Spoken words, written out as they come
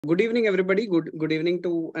Good evening, everybody. Good evening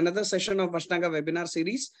to another session of Ashtanga webinar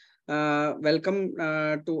series. Welcome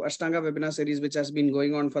to Ashtanga webinar series, which has been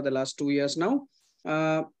going on for the last 2 years now.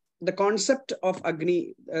 The concept of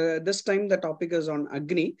Agni, this time the topic is on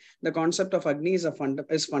Agni. The concept of Agni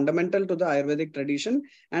is fundamental to the Ayurvedic tradition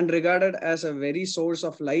and regarded as a very source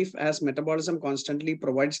of life, as metabolism constantly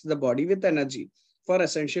provides the body with energy for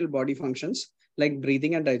essential body functions like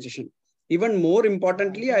breathing and digestion. Even more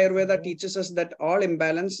importantly, Ayurveda teaches us that all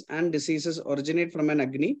imbalance and diseases originate from an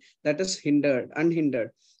Agni that is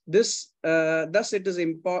unhindered. Thus, it is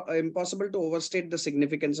impossible to overstate the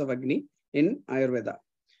significance of Agni in Ayurveda.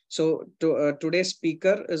 So, today's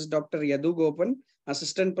speaker is Dr. Yadu Gopan,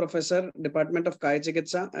 Assistant Professor, Department of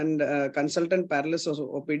Kayachikitsa and Consultant Paralysis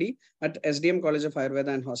OPD at SDM College of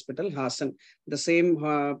Ayurveda and Hospital, Hassan, the same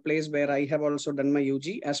place where I have also done my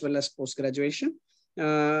UG as well as post-graduation.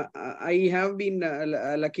 I have been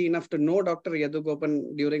lucky enough to know Dr. Yadu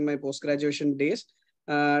Gopan during my post-graduation days.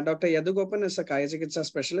 Dr. Yadu Gopan is a Kayachikitsa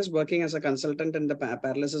specialist working as a consultant in the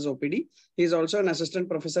Paralysis OPD. He is also an assistant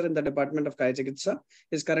professor in the Department of Kayachikitsa.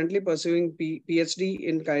 He is currently pursuing PhD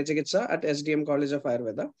in Kayachikitsa at SDM College of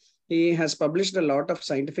Ayurveda. He has published a lot of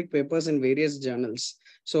scientific papers in various journals.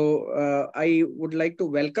 So I would like to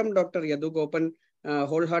welcome Dr. Yadu Gopan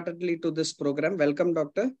wholeheartedly to this program. Welcome,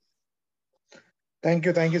 Doctor. Thank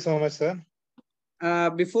you so much, sir.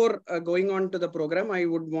 Before going on to the program, I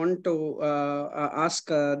would want to ask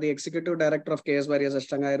the Executive Director of K.S.Varier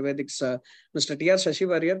Ashtanga Ayurvedics, Mr.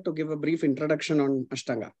 K.S.Varier, to give a brief introduction on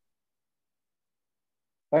Ashtanga.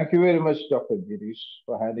 Thank you very much, Dr. Girish,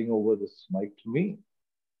 for handing over this mic to me.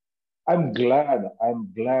 I'm glad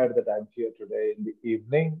that I'm here today in the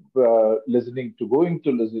evening, going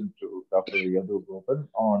to listen to Dr. Yadu Gopan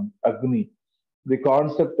on Agni, the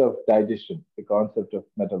concept of digestion, the concept of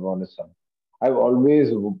metabolism. I've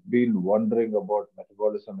always been wondering about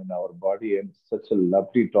metabolism in our body, and such a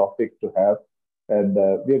lovely topic to have. And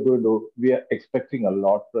we are expecting a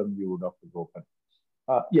lot from you, Dr. Gopan.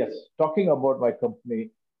 Yes, talking about my company,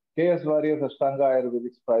 K.S.Varier Ashtanga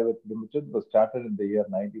Ayurvedics Private Limited was started in the year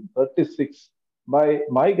 1936 by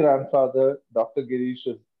my grandfather, Dr.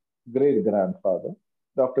 Girish's great-grandfather,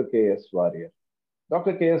 Dr. K.S.Varier.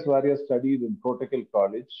 Dr. K.S.Varier studied in Protocol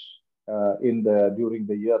College during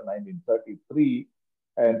the year 1933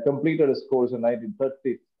 and completed his course in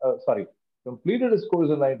 1933.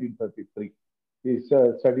 He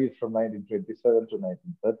studied from 1927 to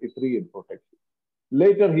 1933 in Protocol.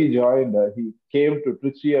 Later, he came to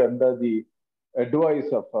Trichy under the advice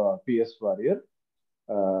of P.S.Varier,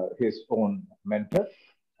 his own mentor,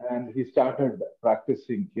 and he started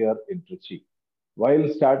practicing here in Trichy. While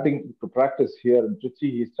starting to practice here in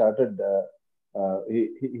Trichy,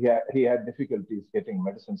 he had difficulties getting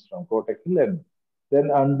medicines from Protocol, and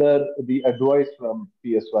then under the advice from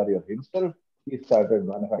P.S.Varier himself, he started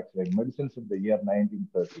manufacturing medicines in the year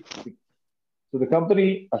 1936. So the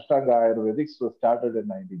company Ashtanga Ayurvedics was started in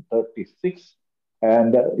 1936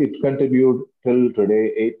 and it continued till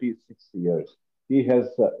today, 86 years. He has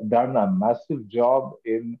done a massive job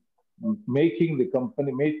in making the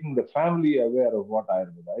family aware of what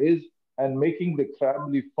Ayurveda is and making the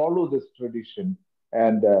family follow this tradition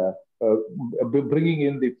and bringing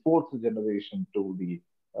in the fourth generation to the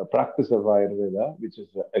practice of Ayurveda, which is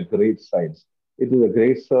a great science. It is a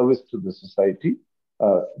great service to the society.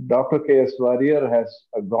 Dr. K.S.Varier has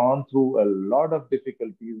gone through a lot of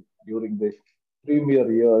difficulties during the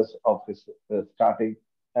premier years of his starting,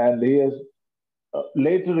 and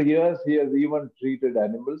later years he has even treated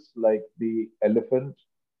animals like the elephant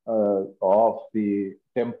of the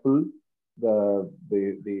temple,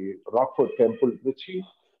 the Rockford Temple, Trichy.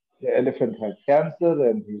 The elephant had cancer,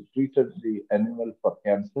 and he treated the animal for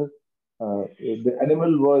cancer. The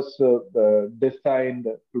animal was destined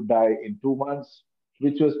to die in 2 months,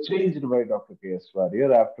 which was changed by Dr.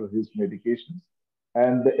 K.S.Varier after his medications.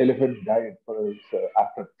 And the elephant died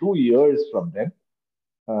after 2 years from then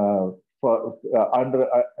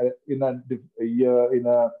in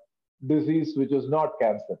a disease which was not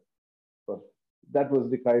cancer. So that was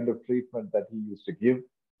the kind of treatment that he used to give.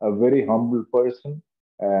 A very humble person.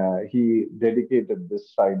 He dedicated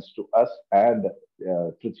this science to us and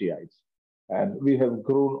Trichyites. And we have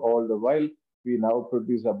grown all the while. We now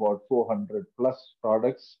produce about 400 plus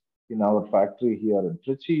products in our factory here in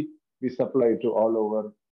Trichy. We supply to all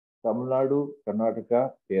over Tamil Nadu,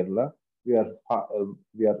 Karnataka, Kerala. We are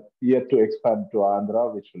yet to expand to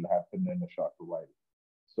Andhra, which will happen in a short while.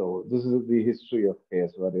 So this is the history of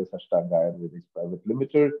K.S.Varier Ashtanga Ayurvedics Private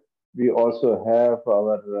Limited. We also have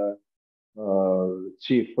our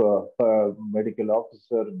Chief Medical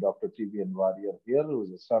Officer, Dr. K.S.Varier here, who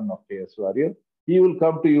is the son of K.S.Varier. He will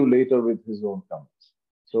come to you later with his own comments.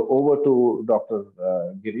 So over to Dr.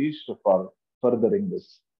 Girish for furthering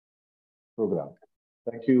this program.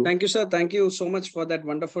 Thank you. Thank you, sir. Thank you so much for that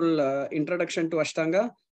wonderful introduction to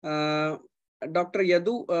Ashtanga. Dr.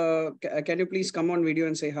 Yadu, can you please come on video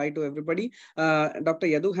and say hi to everybody? Dr.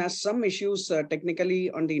 Yadu has some issues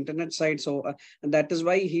technically on the internet side, so that is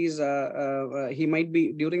why he might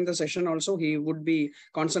be during the session also. He would be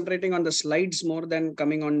concentrating on the slides more than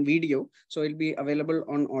coming on video, so he'll be available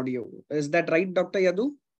on audio. Is that right, Dr.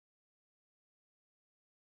 Yadu?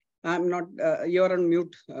 I'm not. You're on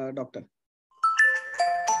mute, Doctor.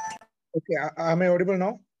 Okay, am I audible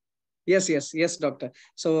now? Yes, doctor.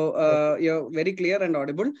 So Okay. you're very clear and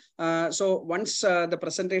audible. So once the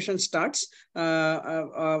presentation starts,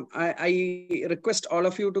 I request all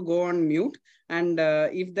of you to go on mute. And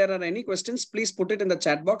if there are any questions, please put it in the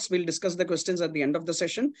chat box. We'll discuss the questions at the end of the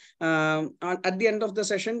session. At the end of the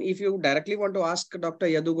session, if you directly want to ask Dr.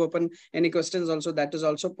 Yadu Gopan any questions also, that is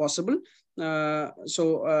also possible. With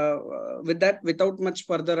that, without much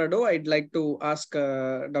further ado, I'd like to ask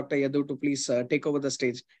Dr. Yadu to please take over the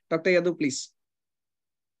stage. Dr. Yadu, please.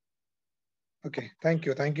 Okay, thank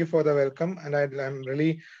you. Thank you for the welcome. And I'm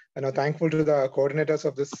really thankful to the coordinators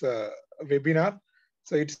of this webinar.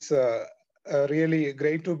 So it's really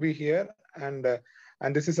great to be here. And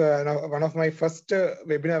this is one of my first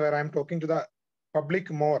webinar where I'm talking to the public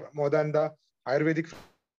more than the Ayurvedic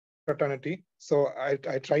fraternity. So I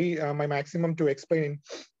try my maximum to explain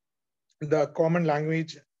in the common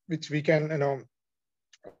language, which we can,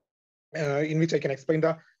 in which I can explain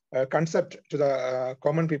the concept to the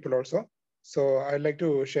common people also. So I'd like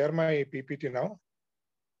to share my PPT now.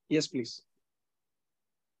 Yes, please.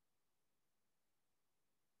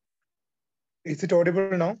 Is it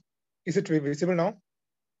audible now? Is it visible now?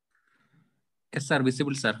 Yes, sir.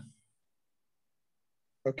 Visible, sir.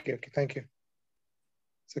 Okay. Thank you.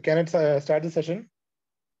 So can it start the session?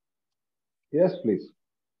 Yes, please.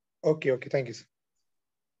 Okay. Thank you, sir.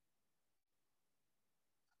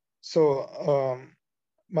 So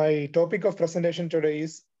my topic of presentation today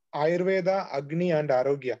is Ayurveda Agni and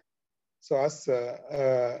Arogya. So as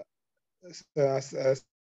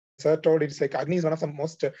Sir told, it's like Agni is one of the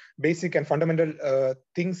most basic and fundamental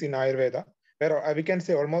things in Ayurveda, where we can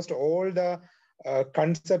say almost all the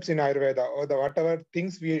concepts in Ayurveda, or the whatever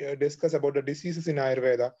things we discuss about the diseases in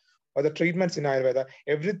Ayurveda or the treatments in Ayurveda,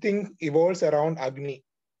 everything evolves around Agni.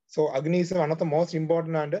 So Agni is one of the most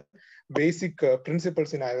important and basic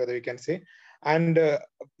principles in Ayurveda, we can say. And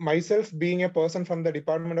myself being a person from the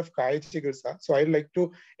department of Kayachikitsa, so I'd like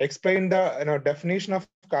to explain the definition of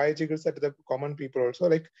Kayachikitsa to the common people also.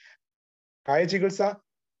 Like Kayachikitsa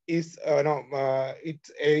is the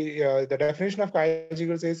definition of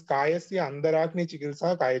Kayachikitsa is Kayasya Andarakni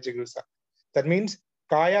Chikitsa Kayachikitsa. That means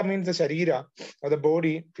Kaya means the Sharira, or the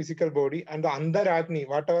body, physical body, and the Andarakni,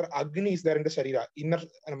 whatever Agni is there in the Sharira, inner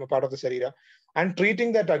part of the Sharira, and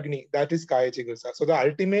treating that Agni, that is Kayachikitsa. So the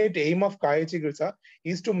ultimate aim of Kayachikitsa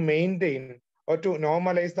is to maintain or to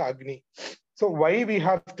normalize the Agni. So why we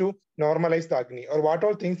have to normalize the Agni, or what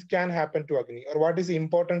all things can happen to Agni, or what is the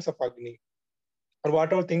importance of Agni, or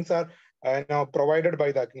what all things are now provided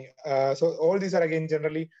by the Agni. So all these are again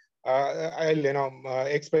generally I'll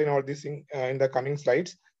explain all these things in the coming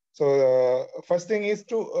slides. So first thing is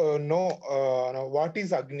to know what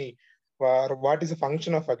is Agni, or what is the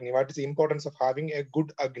function of Agni, what is the importance of having a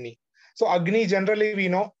good Agni. So Agni, generally we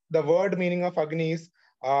know the word meaning of Agni is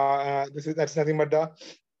that's nothing but the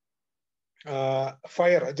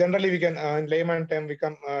fire. Generally we can in layman term we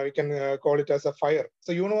can call it as a fire.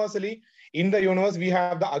 So universally in the universe we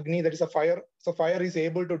have the Agni, that is a fire. So fire is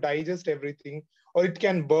able to digest everything, or it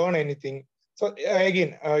can burn anything. So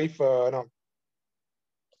again,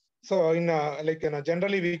 so in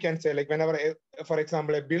generally we can say, like, whenever for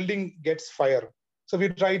example a building gets fire, so we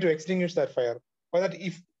try to extinguish that fire. But that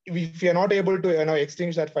if we are not able to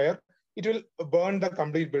extinguish that fire, it will burn the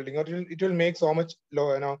complete building, or it will make so much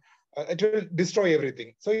it will destroy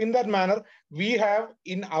everything. So in that manner, we have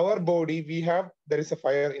in our body, there is a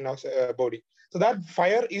fire in our body. So that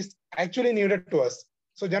fire is actually needed to us.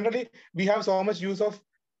 So generally we have so much use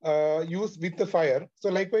with the fire. So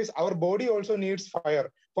likewise, our body also needs fire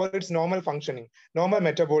for its normal functioning, normal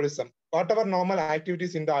metabolism, whatever normal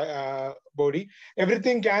activities in the body,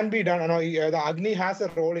 everything can be done. The Agni has a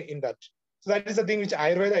role in that. So that is the thing which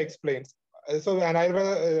Ayurveda explains. So and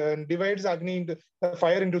Ayurveda divides Agni into the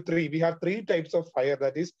fire into three. We have three types of fire.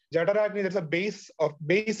 That is Jatara Agni, that's a base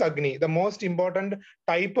Agni, the most important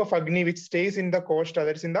type of Agni which stays in the koshta,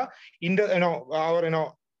 that's in the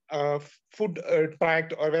our food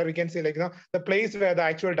tract, or where we can say the place where the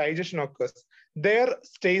actual digestion occurs. there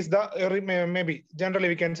stays the, maybe generally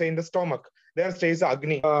we can say in the stomach, there stays the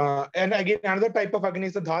Agni. And again, another type of Agni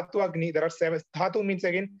is the Dhatu Agni. There are 7. Dhatu means,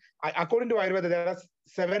 again, according to Ayurveda, there are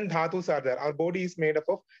 7 Dhatus are there. Our body is made up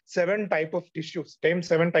of 7 types of tissues,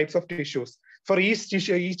 7 types of tissues. For each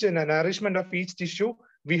tissue, each nourishment of each tissue,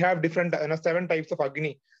 we have different 7 types of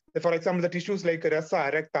Agni. For example, the tissues like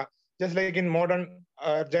Rasa, Rakta, just like in modern,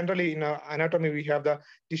 generally in anatomy, we have the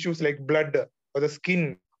tissues like blood or the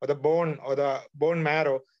skin or the bone or the bone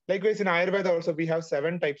marrow. Likewise, in Ayurveda also, we have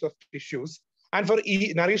 7 types of tissues. And for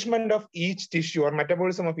nourishment of each tissue or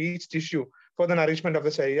metabolism of each tissue, for the nourishment of the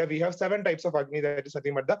Sharira, we have 7 types of Agni, that is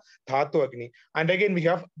nothing but the Dhatu Agni. And again, we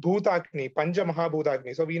have Bhuta Agni, Panja Mahabhuta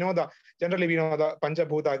Agni. So we know generally we know the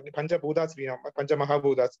Panchabhuta Agni, Panchabhutas, we know, Panja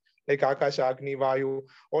Mahabhutas, like Akasha, Agni, Vayu,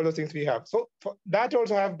 all those things we have. So that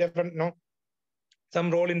also have different,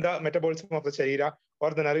 some role in the metabolism of the Sharira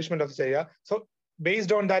or the nourishment of the Sharira. So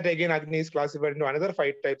based on that, again, Agni is classified into another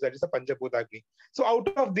 5 types, that is the Panchabhuta Agni. So out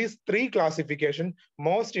of these 3 classification,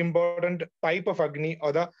 most important type of Agni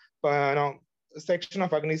or the section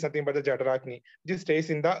of Agni is nothing but the Jataragni, which stays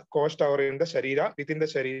in the Koshta or in the Sharira, within the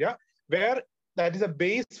Sharira, where that is a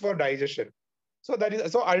base for digestion. So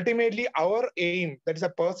ultimately our aim, that is a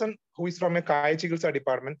person who is from a Kayachikitsa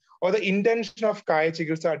department or the intention of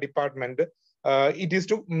Kayachikitsa department, it is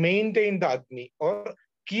to maintain the Agni or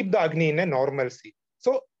keep the Agni in a normalcy.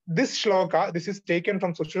 So this shloka, this is taken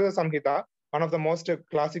from Sushruta Samhita, one of the most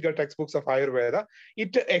classical textbooks of Ayurveda.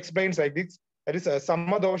 It explains like this, that is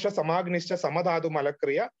Samadosha Samagnisha Samadhatu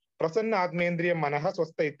Malakriya Prasanna Atmendriya Manaha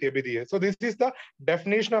Swasta Ityabhidiya. So this is the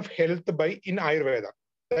definition of health in Ayurveda.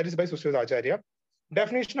 That is by Sushruta Acharya.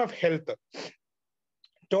 Definition of health.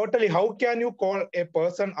 Totally, how can you call a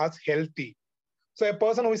person as healthy? So a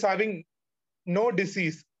person who is having no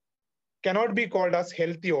disease cannot be called as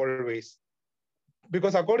healthy always.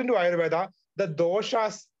 Because according to Ayurveda, the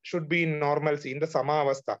doshas should be in normalcy, in the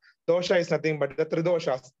Samavastha. Dosha is nothing but the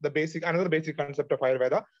Tridoshas, another basic concept of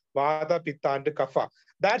Ayurveda, Vata, Pitta, and Kapha.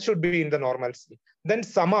 That should be in the normalcy. Then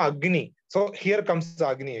Sama Agni. So here comes the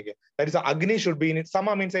Agni again. That is, the Agni should be in it.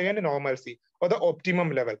 Sama means again in normalcy or the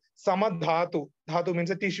optimum level. Sama Dhatu. Dhatu means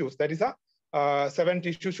the tissues. That is 7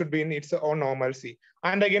 tissues should be in its own normalcy.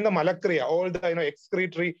 And again, the Malakriya, all the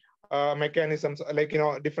excretory mechanisms, like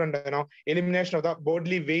different elimination of the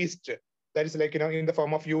bodily waste, that is like in the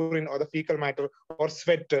form of urine or the fecal matter or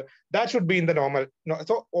sweat, that should be in the normal.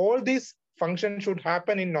 So all these functions should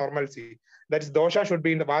happen in normalcy. That is, dosha should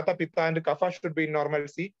be in the Vata, Pitta, and Kapha should be in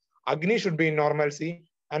normalcy. Agni should be in normalcy,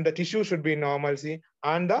 and the tissue should be in normalcy,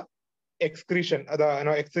 and the excretion,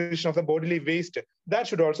 excretion of the bodily waste, that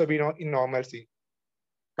should also be in normalcy.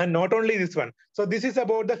 And not only this one. So this is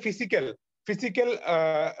about the physical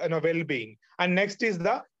well-being. And next is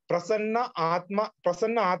the Prasanna Atma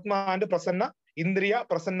and Prasanna Indriya,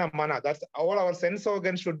 Prasanna Mana. That's all our sense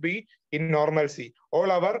organs should be in normalcy.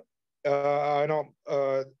 All our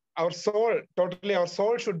our soul, totally our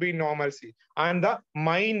soul should be in normalcy. And the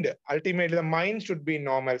mind, ultimately the mind should be in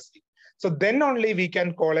normalcy. So then only we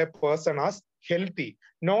can call a person as healthy.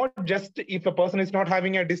 Not just if a person is not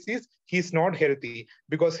having a disease, he is not healthy,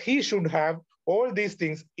 because he should have all these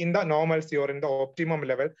things in the normalcy or in the optimum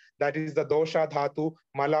level. That is the dosha, dhatu,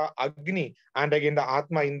 mala, agni, and again the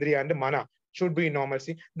atma, indriya, and mana should be in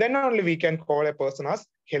normalcy. Then only we can call a person as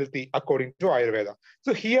healthy according to Ayurveda.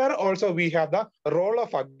 So here also we have the role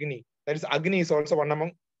of Agni. That is, Agni is also one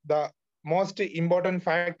among the most important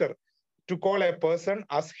factor to call a person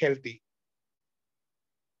as healthy.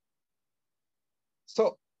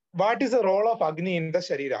 So what is the role of Agni in the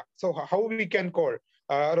Sharira? So how we can call,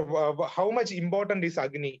 how much important is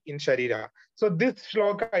Agni in Sharira? So this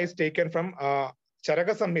shloka is taken from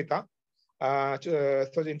Charaka Samhita.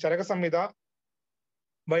 So in Charaka Samhita,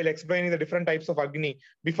 while explaining the different types of Agni,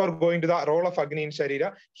 before going to the role of Agni in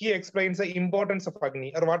Sharira, he explains the importance of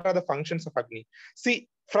Agni, or what are the functions of Agni. See,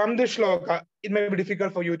 from this shloka, it may be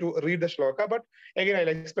difficult for you to read the shloka, but again, I'll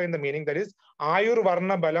explain the meaning. That is, Ayur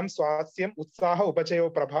Varna Balam Swasyam Utsaha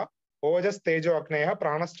Upachayo Prabha Ojas Tejo Agneha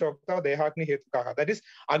Pranas Chokta Dehakni Hetukaha. That is,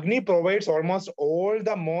 Agni provides almost all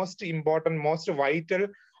the most important, most vital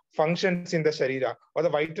functions in the Sharira, or the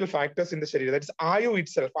vital factors in the Sharira. That is, Ayu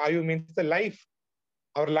itself. Ayu means the life.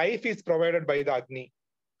 Our life is provided by the Agni.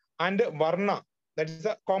 And Varna, that is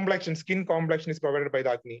the complexion, skin complexion is provided by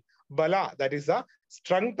the Agni. Bala, that is the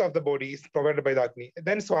strength of the body, is provided by the Agni.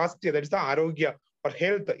 Then Swastya, that is the Arogya or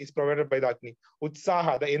health, is provided by the Agni.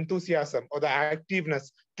 Utsaha, the enthusiasm or the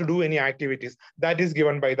activeness to do any activities, that is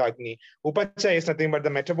given by the Agni. Upachaya is nothing but the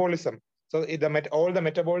metabolism. So all the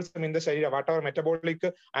metabolism in the Sharira, whatever metabolic,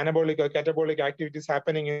 anabolic, or catabolic activities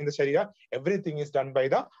happening in the Sharira, everything is done by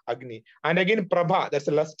the Agni. And again, Prabha, that's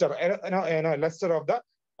a luster, luster of the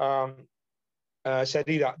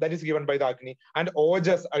Sharira, that is given by the Agni. And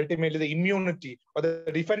Ojas, ultimately the immunity or the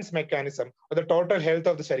defense mechanism or the total health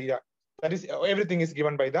of the Sharira. That is, everything is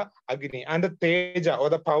given by the Agni. And the Teja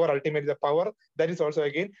or the power, ultimately the power, that is also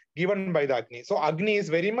again given by the Agni. So Agni is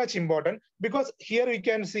very much important, because here we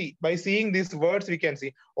can see, by seeing these words, we can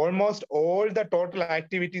see almost all the total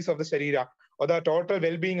activities of the Sharira or the total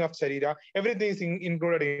well-being of Sharira, everything is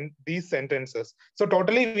included in these sentences. So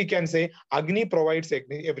totally we can say Agni provides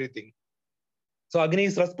everything. So Agni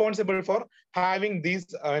is responsible for having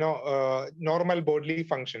these normal bodily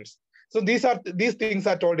functions. So these things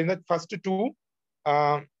are told in the first two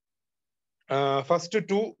lines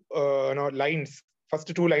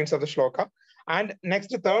of the shloka. And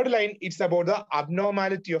next third line, it's about the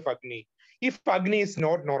abnormality of Agni. If Agni is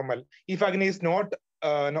not normal, if Agni is not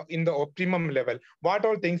in the optimum level, what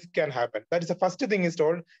all things can happen? That is the first thing is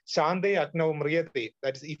told, Shanti Agnav Mriyate.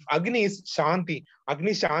 That is, if Agni is Shanti,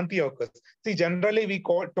 Agni Shanti occurs. See, generally we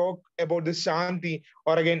talk about this Shanti,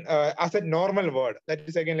 or again, as a normal word. That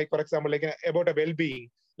is again, like for example, like about a well-being,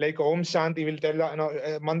 like Om Shanti will tell,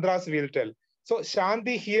 mantras will tell. So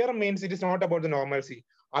Shanti here means it is not about the normalcy.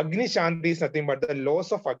 Agni Shanti is nothing but the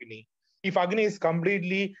loss of Agni. If Agni is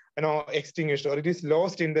completely extinguished or it is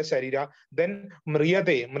lost in the Sharira, then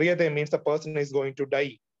Mriyate means the person is going to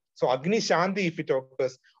die. So Agni Shanti, if it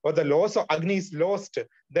occurs, or the loss of Agni is lost,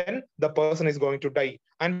 then the person is going to die.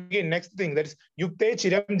 And again, next thing, that is Yukte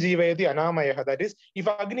Chiram Jivayati Anamaya. That is, if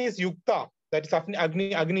Agni is Yukta, that is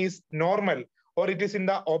Agni is normal, or it is in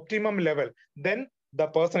the optimum level, then the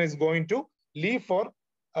person is going to live for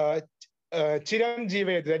Chiram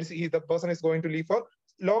Jivayati. That is, the person is going to live for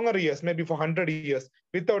longer years, maybe for 100 years,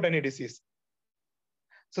 without any disease.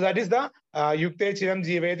 So that is the Yukte Chiram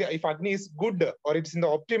Jivayati. If Agni is good or it's in the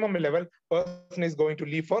optimum level, person is going to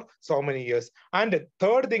live for so many years. And the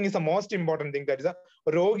third thing is the most important thing, that is a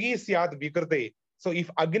Rogi Syat Vikrte. So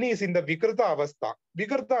if Agni is in the Vikrta Avastha,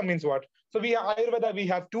 Vikrta means what? So Ayurveda, we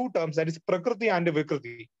have two terms, that is Prakriti and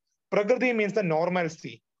Vikriti. Prakriti means the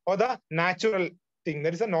normalcy or the natural thing,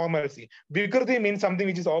 that is a normalcy. Vikriti means something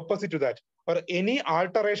which is opposite to that, or any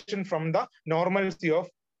alteration from the normalcy of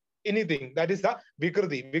anything. That is the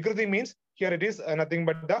Vikriti. Vikriti means here it is nothing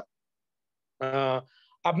but the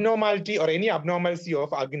abnormality or any abnormality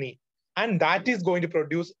of Agni. And that is going to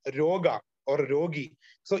produce Roga or Rogi.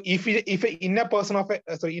 So if in a person of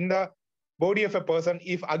in the body of a person,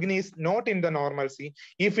 if Agni is not in the normalcy,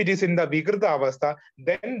 if it is in the Vikrita Avastha,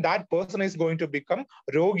 then that person is going to become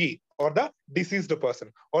Rogi, or the diseased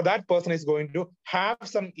person, or that person is going to have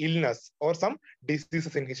some illness or some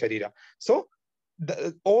diseases in his Sharira. So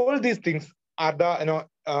all these things are the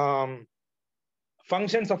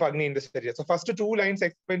functions of Agni in the Sharira. So first two lines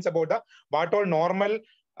explains about what all normal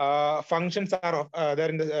functions are there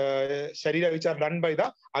in the Sharira, which are done by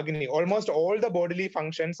the Agni. Almost all the bodily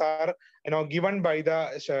functions are given by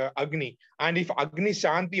the Agni. And if Agni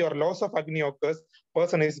Shanti or loss of Agni occurs,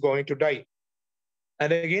 person is going to die.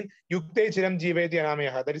 And again, Yukte Chiram Jiveti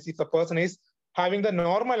Anamayaha. That is, if a person is having the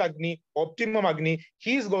normal Agni, optimum Agni,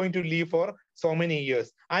 he is going to live for so many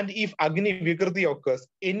years. And if Agni Vikriti occurs,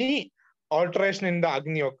 any alteration in the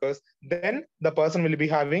Agni occurs, then the person will be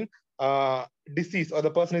having disease, or the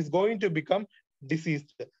person is going to become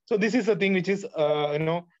diseased. So this is the thing which is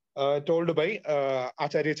told by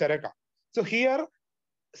Acharya Charaka. So here,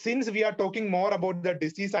 since we are talking more about the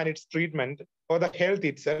disease and its treatment or the health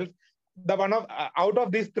itself, the one of out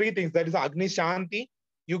of these three things, that is Agni Shanti,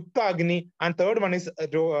 Yukta Agni, and third one is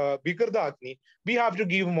Vikrita Agni, we have to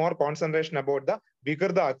give more concentration about the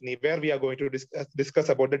Vikrita Agni, where we are going to discuss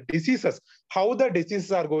about the diseases, how the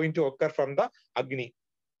diseases are going to occur from the Agni.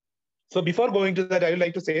 So before going to that, I would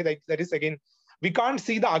like to say that is again, we can't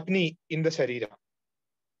see the Agni in the Sharira.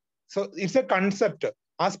 So it's a concept.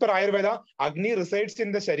 As per Ayurveda, Agni resides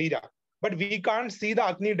in the Sharira, but we can't see the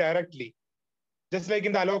Agni directly. Just like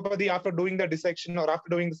in the allopathy, after doing the dissection or after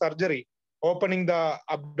doing the surgery, opening the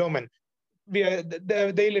abdomen,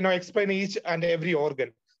 they'll explain each and every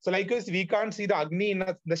organ. So likewise, we can't see the Agni in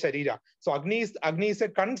the Sharira. So Agni is a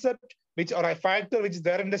concept which, or a factor which is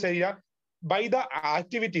there in the Sharira by the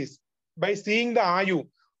activities, by seeing the Ayu,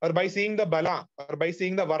 or by seeing the Bala, or by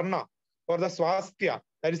seeing the Varna, or the Swasthya.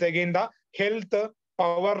 That is again the health,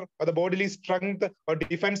 power, or the bodily strength or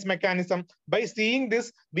defense mechanism. By seeing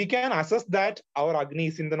this, we can assess that our Agni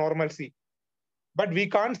is in the normalcy. But we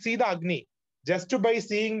can't see the Agni just by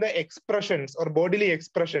seeing the expressions or bodily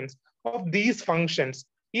expressions of these functions.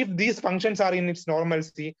 If these functions are in its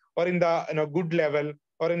normalcy or in the good level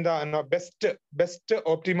or in the best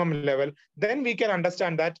optimum level, then we can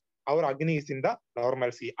understand that our Agni is in the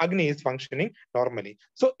normalcy. Agni is functioning normally.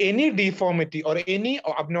 So any deformity or any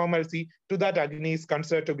abnormality to that Agni is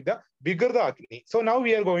considered to be the Vikrita Agni. So now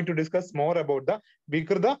we are going to discuss more about the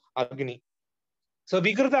Vikrita Agni. So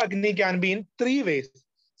Vikrita Agni can be in 3 ways.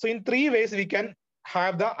 So in 3 ways we can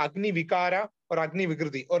have the Agni Vikara or Agni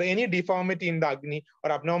Vikriti, or any deformity in the Agni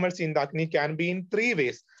or abnormality in the Agni can be in 3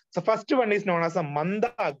 ways. So first one is known as a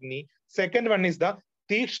Manda Agni, second one is the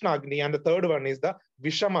Tikshna Agni, and the third one is the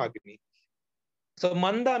Vishama Agni. So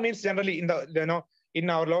Manda means generally in the in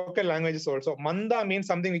our local languages also, Manda means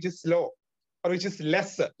something which is slow or which is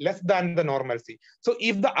less than the normalcy. So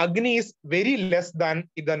if the Agni is very less than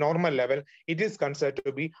the normal level, it is considered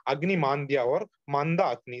to be Agni Mandya or Manda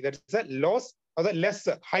Agni. That is a loss or the less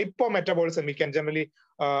hypometabolism. We can generally,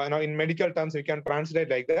 in medical terms, we can translate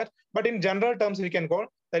like that. But in general terms, we can call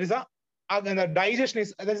that is the digestion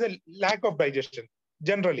is, there is a lack of digestion.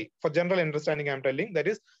 Generally, for general understanding, I'm telling that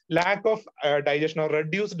is lack of digestion or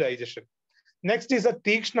reduced digestion. Next is a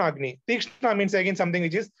Tikshna Agni. Tikshna means again something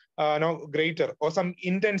which is greater or some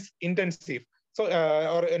intensive. So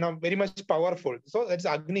or very much powerful. So that's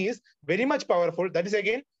Agni is very much powerful. That is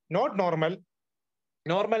again not normal.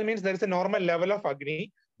 Normal means there is a normal level of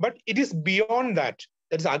Agni, but it is beyond that.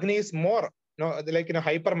 That's Agni is more, like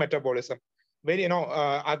hyper metabolism. Very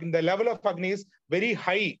the level of Agni is very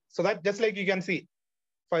high. So that just like you can see.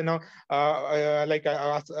 For now, like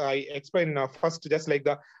I explained first, just like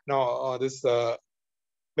the this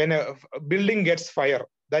when a building gets fire,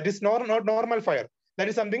 that is not normal fire. That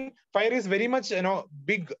is something, fire is very much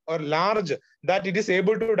big or large, that it is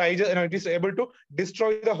able to digest, it is able to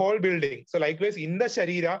destroy the whole building. So likewise in the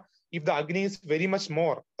Sharira, if the Agni is very much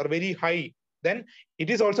more or very high, then it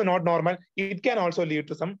is also not normal. It can also lead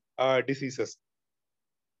to some diseases.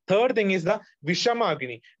 Third thing is the Vishama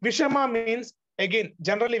Agni. Vishama means, again,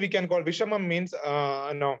 generally we can call Vishama means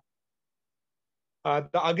the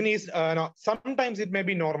Agni is sometimes it may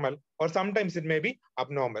be normal or sometimes it may be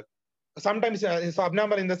abnormal. Sometimes it's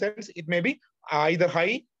abnormal in the sense it may be either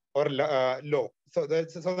high or low. So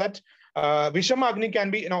that Vishama Agni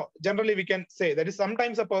can be, generally we can say that is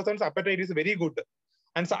sometimes a person's appetite is very good,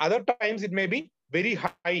 and so other times it may be very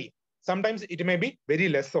high. Sometimes it may be very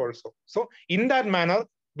less also. So in that manner,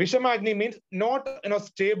 Vishama Agni means not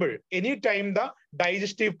stable. Anytime the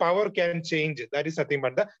digestive power can change. That is nothing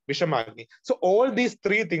but the Vishama Agni. So all these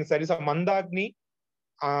 3 things, that is a Manda Agni,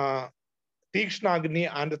 Tikshna Agni,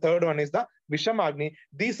 and the third one is the Vishama Agni.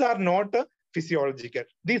 These are not physiological.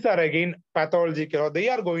 These are again pathological, or they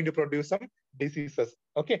are going to produce some diseases.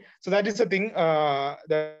 Okay, so that is the thing,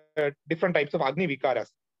 the different types of Agni Vikaras.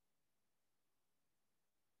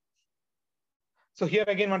 So here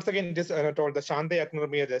again, once again, it is told the Shanti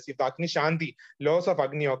Agni, if the Agni Shanti, loss of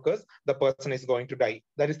Agni occurs, the person is going to die.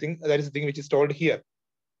 That is the thing which is told here.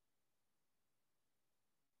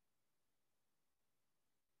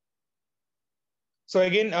 So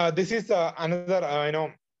again, this is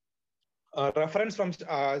another reference from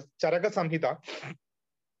Charaka Samhita,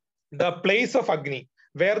 the place of Agni,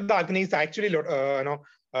 where the Agni is actually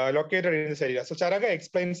located in the Sharira. So Charaka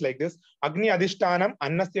explains like this: Agni Adhishtanam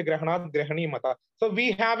Annasya Grahanat Grahani Mata. So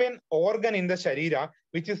we have an organ in the Sharira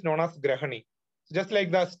which is known as Grahani, just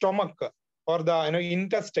like the stomach or the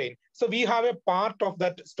intestine. So we have a part of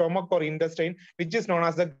that stomach or intestine which is known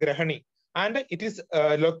as the Grahani, and it is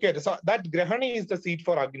located. So that Grahani is the seat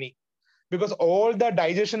for Agni, because all the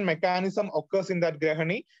digestion mechanism occurs in that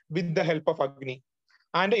Grahani with the help of Agni.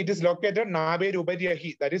 And it is located Nabe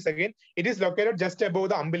Rubaryahi. That is again, it is located just above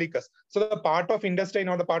the umbilicus. So the part of intestine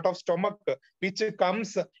or the part of stomach which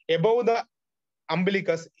comes above the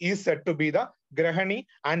umbilicus is said to be the Grahani,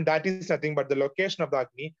 and that is nothing but the location of the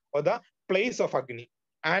Agni or the place of Agni.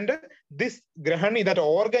 And this Grahani, that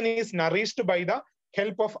organ, is nourished by the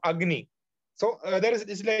help of Agni. So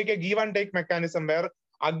it's like a give and take mechanism where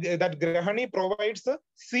that Grahani provides a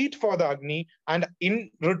seat for the Agni, and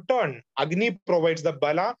in return, Agni provides the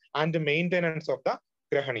Bala and the maintenance of the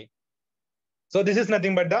Grahani. So this is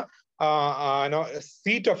nothing but the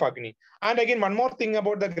seat of Agni. And again, one more thing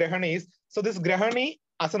about the Grahani is, so this Grahani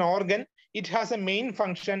as an organ, it has a main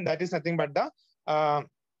function that is nothing but the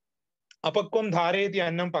Apakvam dhareti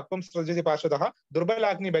annam pakvam srajati parshadaha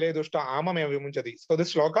durbalagni bale dushta amameva vimunchati. So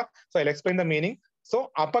this shloka, so I'll explain the meaning.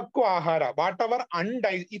 So apakku ahara, whatever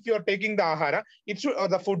if you are taking the ahara, it should, or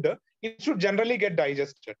the food, it should generally get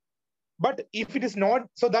digested. But if it is not,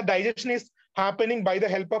 so that digestion is happening by the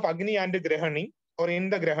help of Agni and Grahani, or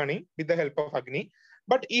in the Grahani with the help of Agni.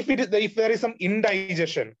 But if there is some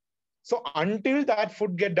indigestion, So until that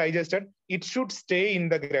food get digested, it should stay in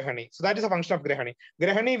the grahani. So that is a function of grahani.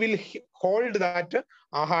 Grahani will hold that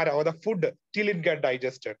ahara or the food till it get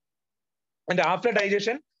digested. And after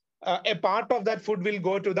digestion, a part of that food will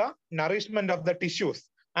go to the nourishment of the tissues.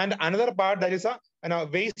 And another part, that is a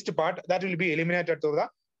waste part, that will be eliminated to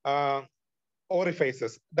the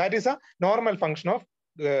orifices. That is a normal function of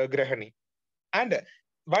grahani. And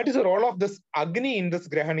what is the role of this Agni in this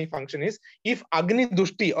grahani function is, if Agni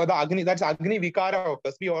Dushti or the Agni, that's Agni Vikara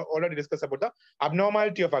occurs, we already discussed about the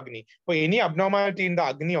abnormality of Agni. For any abnormality in the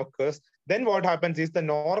Agni occurs, then what happens is the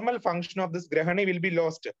normal function of this grahani will be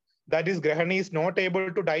lost. That is, grahani is not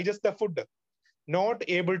able to digest the food, not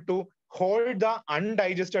able to hold the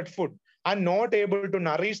undigested food, and not able to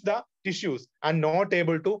nourish the tissues, and not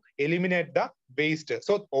able to eliminate the waste.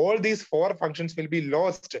 So all these four functions will be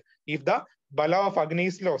lost if the Bala of Agni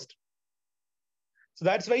is lost. So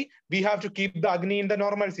that's why we have to keep the Agni in the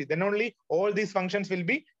normalcy. Then only all these functions will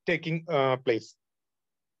be taking place.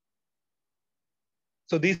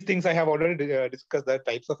 So these things I have already discussed, the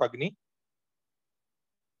types of Agni.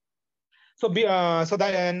 So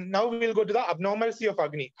now we will go to the abnormalcy of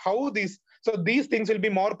Agni. How these things will be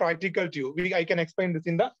more practical to you. I can explain this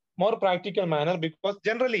in the more practical manner, because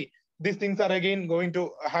generally these things are again going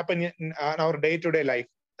to happen in our day-to-day life.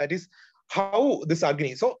 That is how this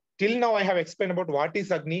Agni. So till now I have explained about what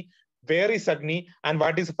is Agni, where is Agni, and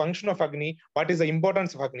what is the function of Agni, what is the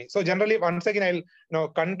importance of Agni. So generally, once again, I'll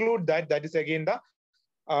conclude that is again the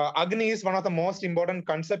Agni is one of the most important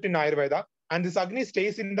concepts in Ayurveda. And this Agni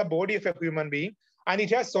stays in the body of a human being, and it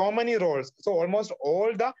has so many roles. So almost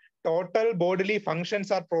all the total bodily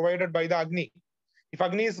functions are provided by the Agni. If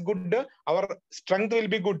Agni is good, our strength will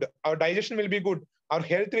be good, our digestion will be good, our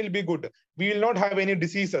health will be good. We will not have any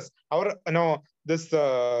diseases. Our this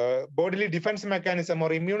bodily defense mechanism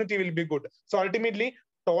or immunity will be good. So ultimately,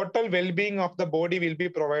 total well-being of the body will be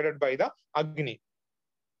provided by the Agni.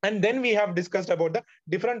 And then we have discussed about the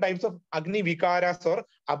different types of Agni Vikaras or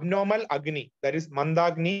abnormal Agni. That is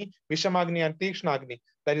Mandagni, Vishamagni, and Tikshnagni.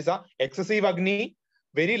 That is a excessive Agni,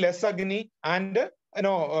 very less Agni, and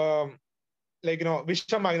Vishamagni.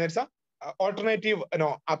 That's a alternative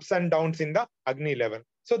ups and downs in the Agni level.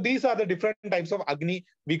 So these are the different types of Agni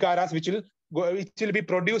Vikaras which will be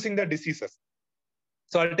producing the diseases.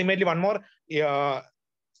 So ultimately, one more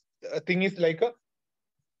thing is like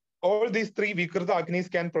all these three Vikrita Agnis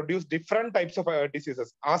can produce different types of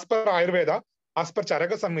diseases. As per Ayurveda, as per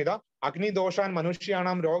Charaka Samhita, Agni Doshan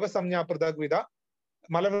Manushyanam Roga Samnya Pradagvida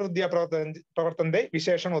Malavruddhya Pravartande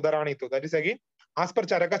Visheshan Udaranitu. That is again, as per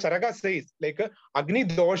Charaka says, like Agni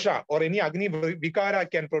Dosha or any Agni Vikara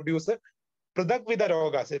can produce Pradagvida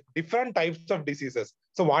Rogas, different types of diseases.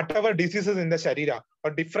 So whatever diseases in the Sharira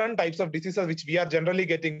or different types of diseases which we are generally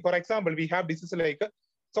getting. For example, we have diseases like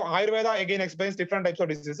so Ayurveda again explains different types of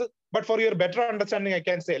diseases. But for your better understanding, I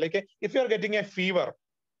can say, like if you are getting a fever,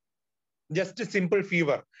 just a simple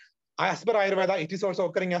fever, as per Ayurveda, it is also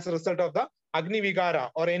occurring as a result of the Agni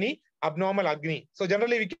Vigara or any abnormal Agni. So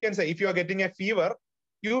generally, we can say if you are getting a fever,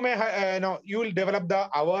 you may you will develop the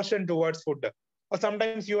aversion towards food, or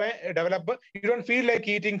sometimes you don't feel like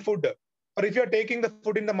eating food. Or if you are taking the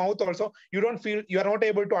food in the mouth also, you are not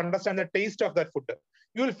able to understand the taste of that food.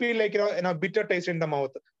 You will feel like bitter taste in the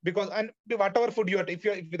mouth, because and whatever food you are, if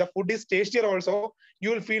the food is tastier also,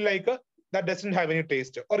 you will feel like that doesn't have any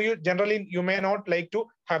taste, or you may not like to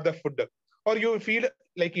have the food, or you feel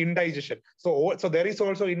like indigestion. So there is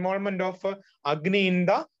also involvement of Agni in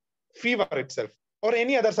the fever itself, or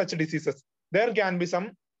any other such diseases. There can be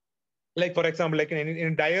some, like for example, like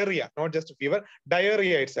in diarrhea, not just fever,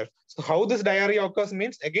 diarrhea itself. So how this diarrhea occurs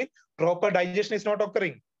means, again, proper digestion is not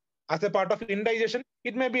occurring. As a part of indigestion,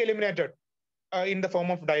 it may be eliminated in the form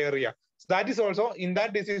of diarrhea. So that is also, in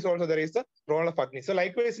that disease also, there is the role of Agni. So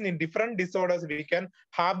likewise, in different disorders, we can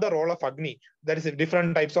have the role of Agni. There is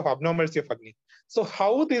different types of abnormality of Agni. So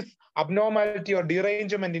how this abnormality or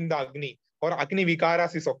derangement in the Agni or Agni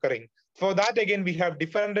Vikaras is occurring? For that, again, we have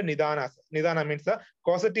different Nidanas. Nidana means the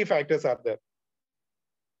causative factors are there.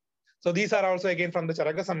 So these are also again from the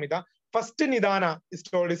Charaka Samhita. First Nidana is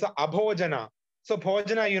told is Abhojana. So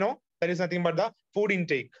Bhojana, that is nothing but the food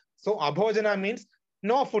intake. So Abhojana means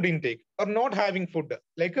no food intake or not having food.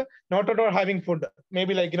 Like not at all having food.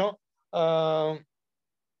 Maybe like,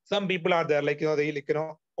 some people are there, like, they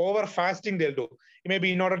over fasting they'll do.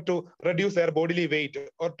 Maybe in order to reduce their bodily weight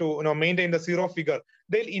or to maintain the zero figure,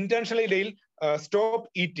 they'll stop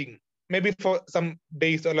eating, maybe for some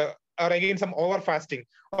days, or again some over fasting,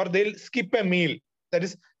 or they'll skip a meal. That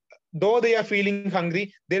is, though they are feeling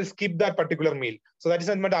hungry, they'll skip that particular meal. So that is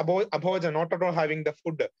not Abhojana, not at all having the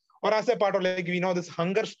food. or as a part of like, we know this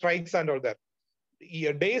hunger strikes and all that.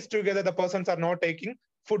 Days together, the persons are not taking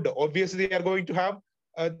food. Obviously, they are going to have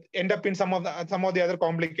end up in some of the other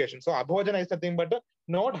complications. So abhojana is the thing, but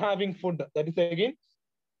not having food, that is again,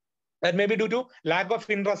 that may be due to lack of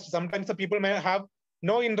interest. Sometimes the people may have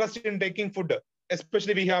no interest in taking food.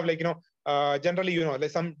 Especially we have like, generally,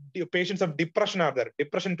 like some patients of depression are there.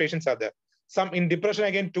 Depression patients are there. Some in depression,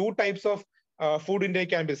 again, two types of food intake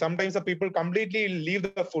can be. Sometimes the people completely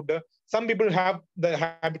leave the food. Some people have the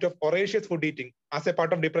habit of voracious food eating. As a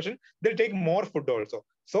part of depression, they'll take more food also.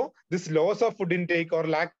 So this loss of food intake or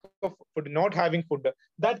lack of food, not having food,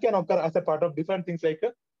 that can occur as a part of different things, like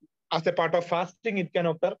as a part of fasting, it can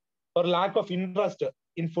occur, or lack of interest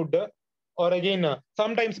in food. Or again,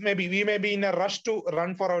 sometimes maybe we may be in a rush to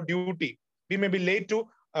run for our duty. We may be late to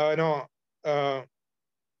the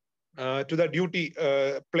duty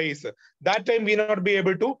place. That time we not be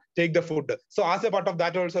able to take the food. So as a part of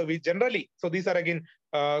that also, we generally, so these are again,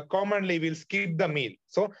 commonly we'll skip the meal.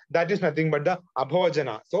 So that is nothing but the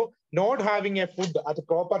abhojana. So not having a food at a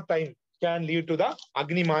proper time can lead to the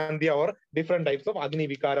Agni Mandya or different types of Agni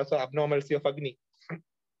Vikaras or abnormalcy of Agni.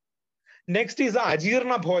 Next is the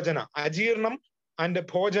Ajirna Bhojana. Ajirnam and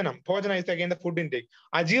Bhojanam. Bhojana is again the food intake.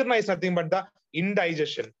 Ajirna is nothing but the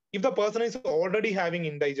indigestion. If the person is already having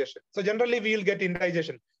indigestion. So generally we will get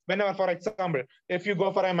indigestion. Whenever, for example, if you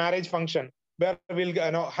go for a marriage function where we'll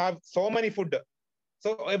have so many food.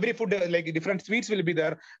 So every food, like different sweets will be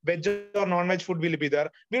there, veg or non-veg food will be there.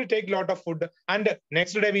 We'll take a lot of food, and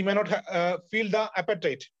next day we may not feel the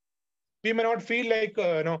appetite. We may not feel like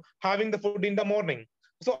having the food in the morning.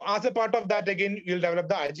 So as a part of that, again, you'll develop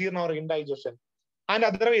the ajirna or indigestion. And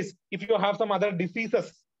otherwise, if you have some other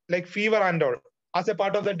diseases like fever and all, as a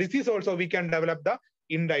part of the disease also, we can develop the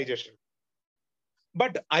indigestion.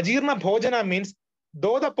 But ajirna bhojana means,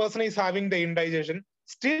 though the person is having the indigestion,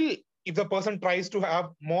 still if the person tries to have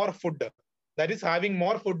more food, that is having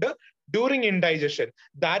more food during indigestion,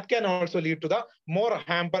 that can also lead to the more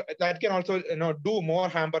hamper, that can also do more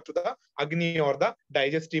hamper to the Agni or the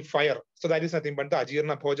digestive fire. So that is nothing but the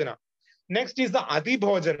ajirna bhojana. Next is the adi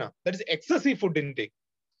bhojana, that is excessive food intake.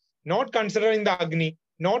 Not considering the Agni,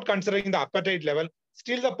 not considering the appetite level,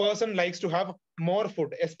 still the person likes to have more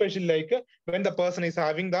food, especially like when the person is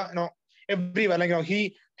having the, everywhere, like,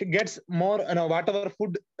 he gets more, whatever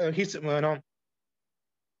food he's,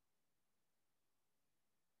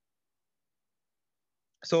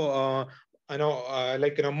 so,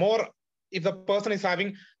 more, if the person is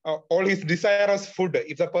having all his desirous food,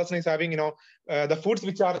 if the person is having, the foods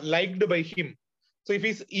which are liked by him. So if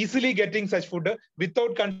he's easily getting such food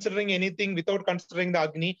without considering anything, without considering the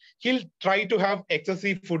Agni, he'll try to have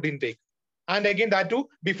excessive food intake. And again, that too,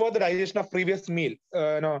 before the digestion of previous meal.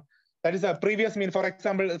 That is a previous meal. For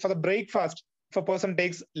example, for the breakfast, if a person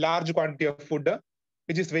takes large quantity of food,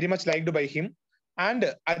 which is very much liked by him,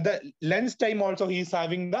 and at the lunch time also, he is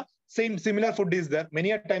having the similar food is there.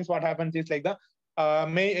 Many a times what happens is like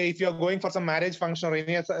if you are going for some marriage function or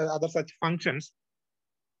any other such functions,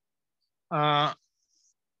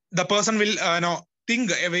 the person will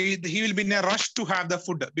think he will be in a rush to have the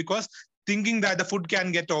food because thinking that the food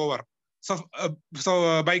can get over.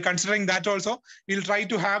 So by considering that also, we'll try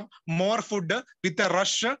to have more food with a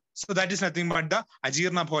rush. So that is nothing but the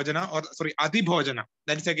ajirna bhojana, or sorry, adi bhojana.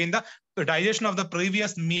 That is again the digestion of the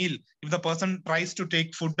previous meal. If the person tries to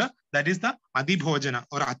take food, that is the adi bhojana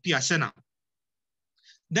or ati ashana.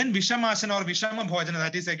 Then vishamashana or vishama bhojana,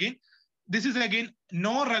 that is again, this is again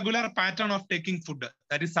no regular pattern of taking food.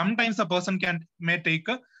 That is, sometimes a person may take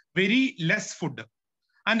very less food,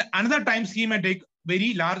 and another times he may take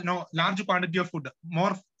very large quantity of food,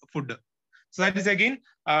 more food. So that is again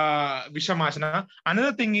vishamashana.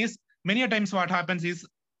 Another thing is, many a times what happens is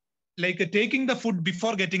like taking the food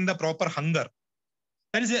before getting the proper hunger.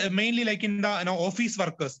 That is mainly like in the office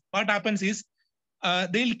workers. What happens is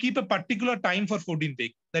they'll keep a particular time for food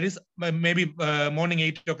intake. That is maybe morning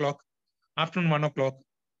 8 o'clock, afternoon 1 o'clock,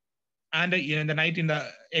 and in the night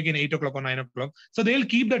again 8 o'clock or 9 o'clock. So they'll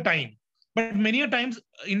keep the time. But many a times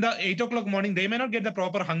in the 8 o'clock morning, they may not get the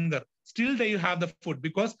proper hunger. Still, they have the food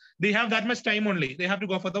because they have that much time only. They have to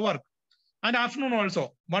go for the work. And afternoon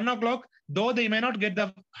also, 1 o'clock, though they may not get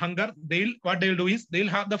the hunger, what they'll do is they'll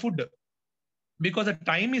have the food because the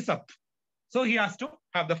time is up. So he has to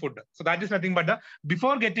have the food. So that is nothing but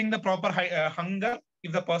before getting the proper hunger,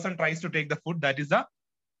 if the person tries to take the food, that is the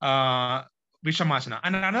vishamashana.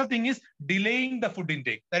 And another thing is delaying the food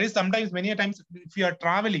intake. That is, sometimes, many a times, if you are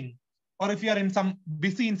traveling, or if you are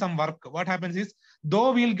busy in some work, what happens is,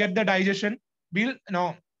 though we'll get the digestion, we'll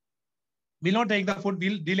not take the food,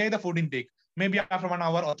 we'll delay the food intake. maybe after 1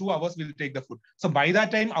 hour or 2 hours, we'll take the food. So by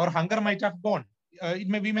that time, our hunger might have gone. We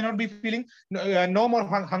may not be feeling no more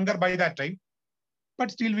hunger by that time,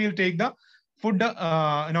 but still we'll take the food,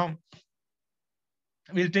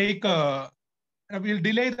 we'll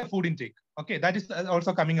delay the food intake. Okay, that is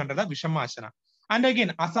also coming under the Vishamashana. And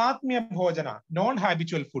again, asatmya bhojana,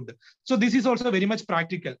 non-habitual food. So this is also very much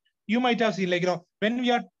practical. You might have seen, like, when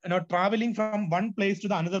we are traveling from one place to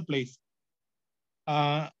the another place,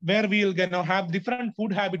 where we'll have different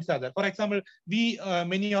food habits. For example, we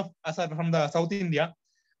many of us are from the South India.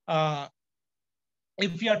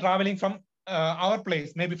 If we are traveling from our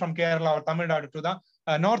place, maybe from Kerala or Tamil Nadu to the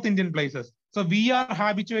North Indian places, so we are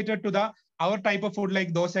habituated to our type of food,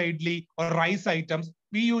 like dosa, idli, or rice items.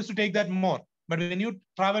 We used to take that more. But when you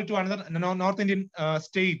travel to another North Indian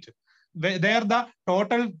state, there the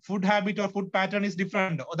total food habit or food pattern is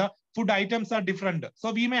different, or the food items are different.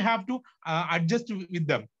 So we may have to adjust with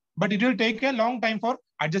them. But it will take a long time for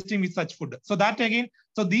adjusting with such food. So that again,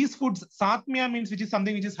 so these foods, satmya means which is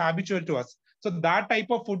something which is habitual to us. So that type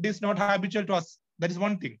of food is not habitual to us. That is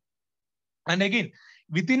one thing. And again,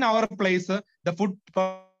 within our place, the food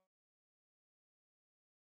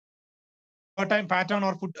pattern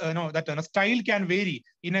or food, style can vary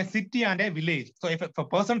in a city and a village. So if a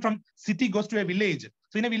person from city goes to a village,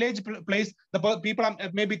 so in a village place, the people are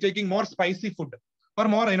maybe taking more spicy food or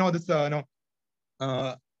more,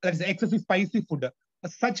 that is excessive spicy food.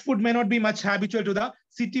 Such food may not be much habitual to the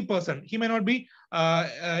city person. He may not be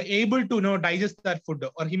able to digest that food,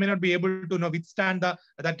 or he may not be able to withstand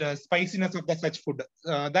that spiciness of such food.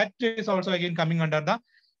 That is also again coming under the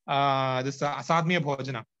this asadmya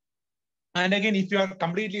bhojana. And again, if you are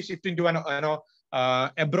completely shifting to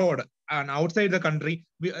abroad and outside the country,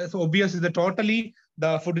 so obviously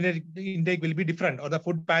the food intake will be different, or the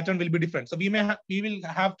food pattern will be different. So we will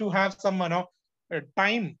have to have some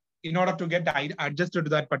time in order to get adjusted to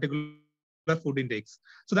that particular food intakes.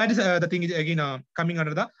 So that is the thing is again coming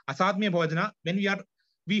under the asadmya bhojana. When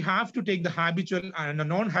we have to take the habitual and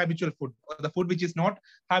non-habitual food, or the food which is not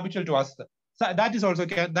habitual to us. So that is also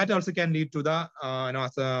can lead to the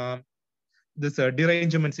this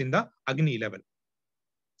derangements in the Agni level.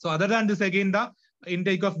 So other than this, again, the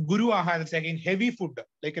intake of Guru Ahara is again heavy food,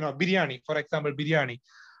 like biryani, for example, biryani,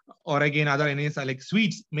 or again other enemies like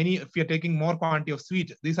sweets. Many, if you're taking more quantity of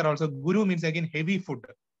sweet, these are also Guru means again heavy food.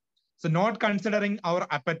 So not considering our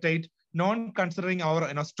appetite, not considering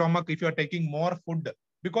our stomach, if you're taking more food,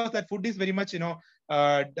 because that food is very much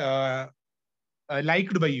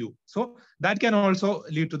liked by you. So that can also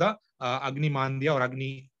lead to the Agni Mandya or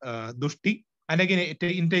Agni Dushti. And again,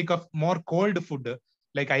 intake of more cold food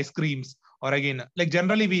like ice creams, or again, like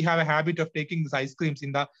generally we have a habit of taking these ice creams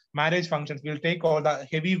in the marriage functions. We'll take all the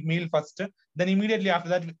heavy meal first, then immediately after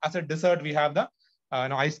that, as a dessert, we have the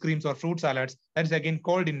ice creams or fruit salads. That is again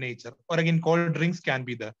cold in nature, or again cold drinks can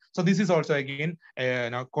be there. So this is also again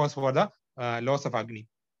cause for the loss of Agni.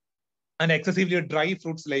 And excessively dry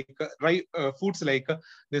fruits like foods like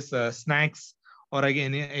this snacks, or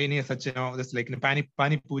again any such this like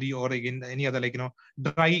pani puri, or again any other like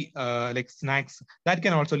dry like snacks, that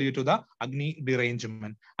can also lead to the Agni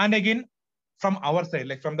derangement. And again, from our side,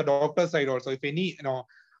 like from the doctor's side also, if any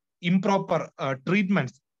improper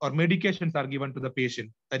treatments or medications are given to the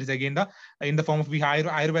patient, that is again in the form of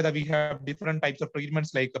Ayurveda, we have different types of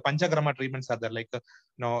treatments, like Panchakarma treatments are there, like this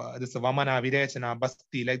Vamana, Virechana,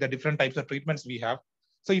 Basti, like the different types of treatments we have.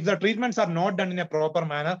 So if the treatments are not done in a proper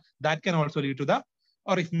manner, that can also lead to the,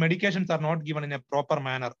 or if medications are not given in a proper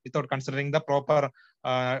manner without considering the proper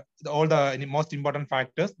all the most important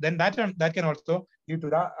factors, then that can also lead to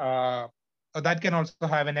the that can also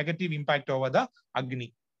have a negative impact over the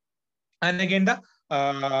Agni. And again, the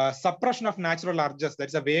suppression of natural urges,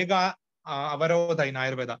 that's a Vega Avarodha in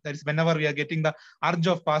Ayurveda. That is whenever we are getting the urge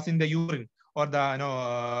of passing the urine, or the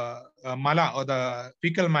mala, or the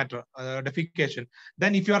fecal matter, defecation,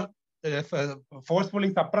 then if you are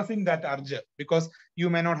forcefully suppressing that urge, because you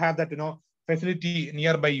may not have that facility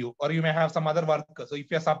nearby you, or you may have some other work. So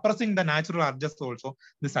if you are suppressing the natural urges also,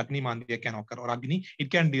 this Agni Mandya can occur, or Agni,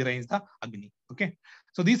 it can derange the Agni. Okay,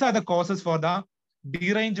 so these are the causes for the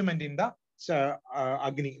derangement in the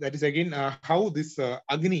Agni. That is again how this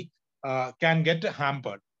Agni can get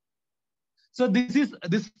hampered. So this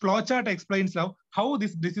flowchart explains now how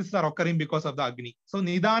these diseases are occurring because of the Agni. So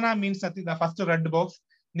Nidana means nothing, the first red box.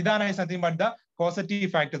 Nidana is nothing but the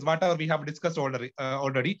causative factors, whatever we have discussed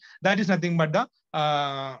already. That is nothing but the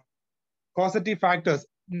causative factors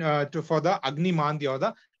for the Agni Mandya, or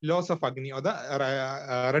the loss of Agni, or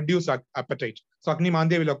the reduced appetite. So Agni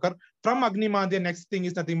Mandya will occur. From Agni Mandya, next thing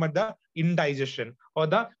is nothing but the indigestion, or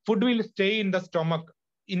the food will stay in the stomach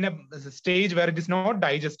in a stage where it is not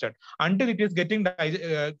digested. Until it is getting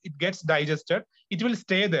it gets digested, it will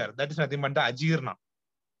stay there. That is nothing but the ajirna.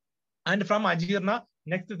 And from ajirna,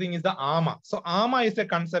 next thing is the ama. So ama is a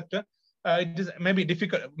concept. It is maybe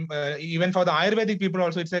difficult even for the Ayurvedic people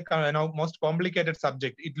also. It's a most complicated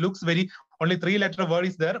subject. It looks very only 3-letter word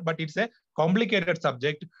is there, but it's a complicated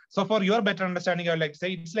subject. So for your better understanding, I would like to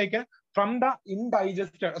say it's like from the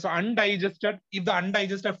indigested. So undigested, if the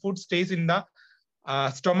undigested food stays in the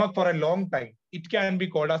stomach for a long time, it can be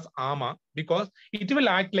called as ama, because it will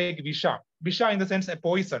act like visha. Visha in the sense a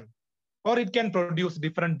poison, or it can produce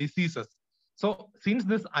different diseases. So since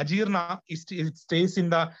this ajirna it stays in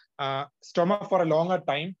the stomach for a longer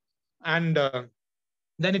time, and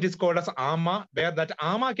then it is called as ama, where that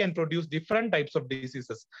ama can produce different types of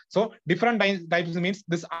diseases. So different types means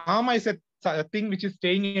this ama is a thing which is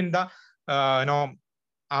staying in the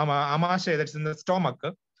amashay, that's in the stomach.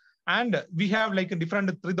 And we have like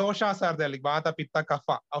different tridoshas are there, like vata, pitta,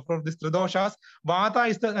 kapha. After this tridoshas, vata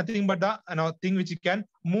is nothing but the thing which can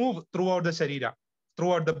move throughout the sharira,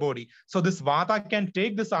 throughout the body. So this vata can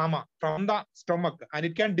take this ama from the stomach and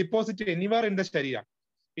it can deposit it anywhere in the sharira.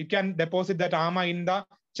 It can deposit that ama in the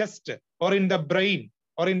chest, or in the brain,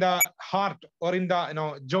 or in the heart, or in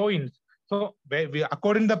the joints. So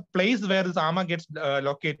according to the place where this ama gets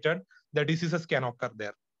located, the diseases can occur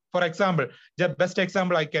there. For example, the best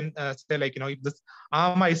example I can say, like, if this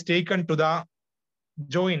ama is taken to the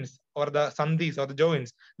joints or the sandhis or the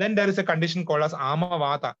joints, then there is a condition called as ama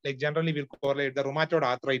vata. Like generally we'll correlate the rheumatoid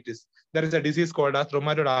arthritis. There is a disease called as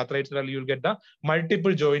rheumatoid arthritis where you'll get the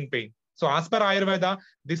multiple joint pain. So as per Ayurveda,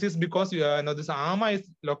 this is because this ama is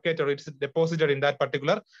located, it's deposited in that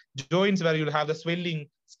particular joints where you'll have the swelling,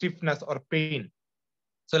 stiffness, or pain.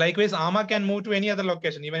 So likewise, ama can move to any other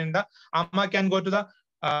location. Even in the ama can go to the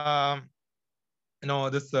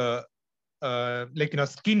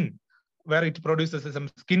skin, where it produces some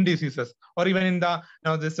skin diseases, or even in the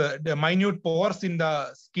the minute pores in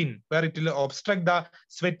the skin, where it will obstruct the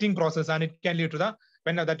sweating process, and it can lead to the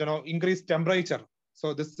increased temperature.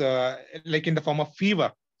 So this like in the form of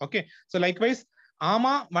fever. Okay. So likewise,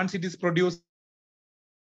 ama, once it is produced,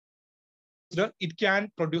 it can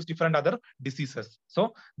produce different other diseases.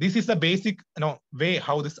 So this is the basic way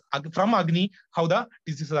how this from Agni, how the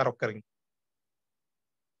diseases are occurring.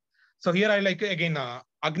 So here I like again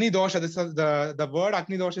Agni dosha. This is the word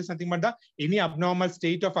Agni dosha is nothing but the any abnormal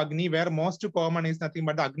state of Agni, where most common is nothing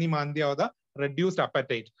but the Agni mandya, or the reduced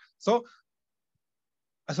appetite. So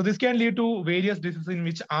this can lead to various diseases in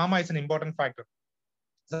which ama is an important factor.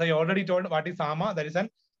 So I already told what is ama. That is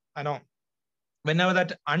whenever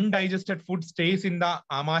that undigested food stays in the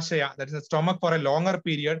amashaya, that is the stomach, for a longer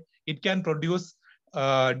period, it can produce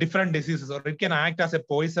different diseases, or it can act as a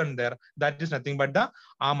poison there. That is nothing but the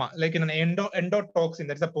ama. Like in an endotoxin,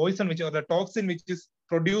 that is a poison which, or the toxin which is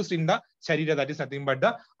produced in the sharira, that is nothing but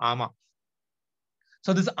the ama.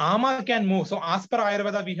 So this ama can move. So as per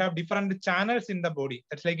Ayurveda, we have different channels in the body.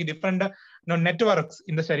 That's like different networks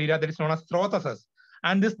in the sharira, that is known as srotasas.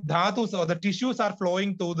 And this dhatus, or the tissues, are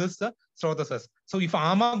flowing through this srotasas. So if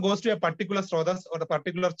ama goes to a particular srotas or the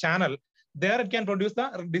particular channel, there it can produce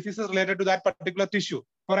the diseases related to that particular tissue.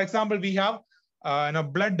 For example, we have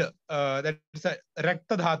blood, that is a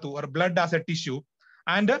rakta dhatu, or blood as a tissue.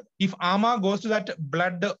 And if ama goes to that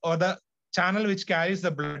blood, or the channel which carries the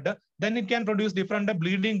blood, then it can produce different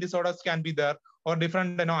bleeding disorders can be there, or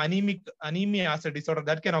different anemia as a disorder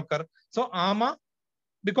that can occur. So ama,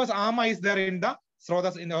 because ama is there in the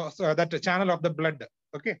srotas, in that channel of the blood.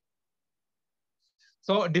 Okay.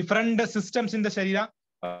 So different systems in the sharira,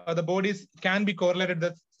 the bodies can be correlated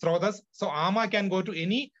with srotas. So ama can go to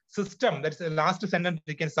any system. That's the last sentence.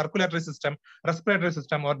 You can circulatory system, respiratory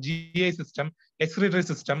system, or GI system, excretory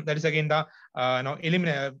system. That is again the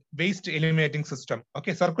waste eliminating system.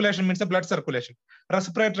 Okay, circulation means the blood circulation.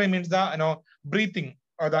 Respiratory means the breathing,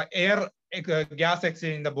 or the air gas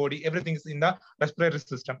exchange in the body. Everything is in the respiratory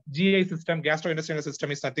system. GI system, gastrointestinal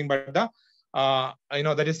system, is nothing but the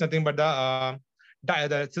that is nothing but the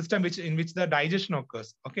system in which the digestion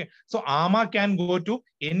occurs. Okay, so ama can go to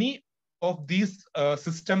any of these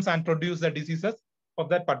systems and produce the diseases of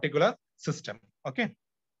that particular system. Okay,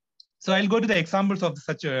 so I'll go to the examples of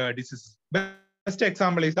such diseases. Best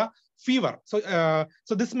example is the fever. So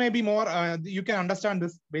so this may be more you can understand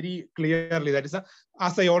this very clearly. That is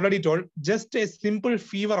as I already told, just a simple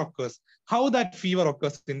fever occurs. How that fever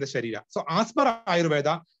occurs in the sharira. So as per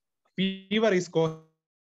Ayurveda, fever is caused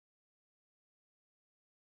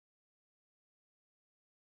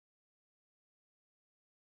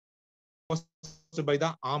by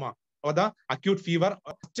the ama. or the acute fever.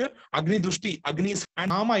 Agni Drushti, Agni's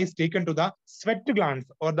and Ama is taken to the sweat glands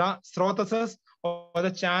or the srotases or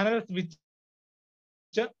the channels which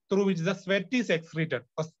through which the sweat is excreted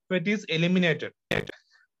or sweat is eliminated. So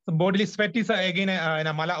bodily sweat is again in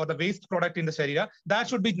a mala or the waste product in the sharira that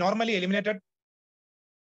should be normally eliminated.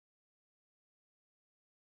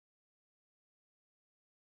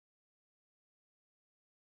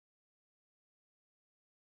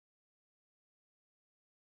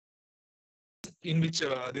 In which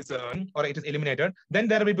this or it is eliminated, then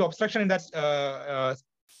there will be obstruction in that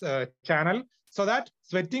channel, so that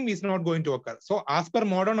sweating is not going to occur. So as per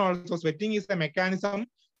modern also, sweating is a mechanism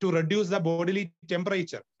to reduce the bodily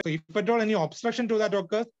temperature. So if at all any obstruction to that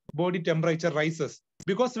occurs, body temperature rises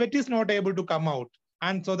because sweat is not able to come out,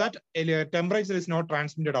 and so that temperature is not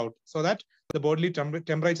transmitted out, so that the bodily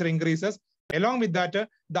temperature increases. Along with that,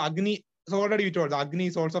 the Agni. So already we told the Agni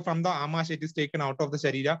is also from the Amash, it is taken out of the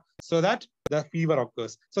Sharira, so that the fever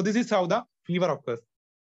occurs. So this is how the fever occurs.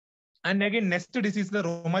 And again, next disease is the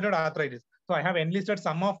rheumatoid arthritis. So I have enlisted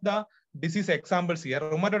some of the disease examples here.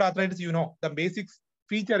 Rheumatoid arthritis, you know, the basic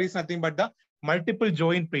feature is nothing but the multiple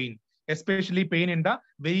joint pain, especially pain in the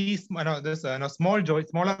very small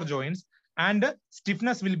joints, smaller joints, and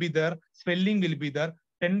stiffness will be there, swelling will be there,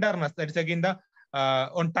 tenderness. That is again the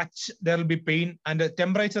on touch there will be pain, and the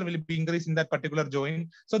temperature will be increased in that particular joint.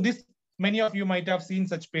 So this, many of you might have seen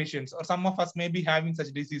such patients, or some of us may be having such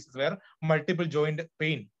diseases where multiple joint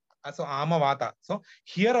pain. So Ama Vata. So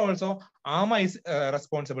here also Ama is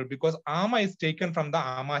responsible because Ama is taken from the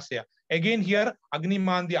Amashya. Again here Agni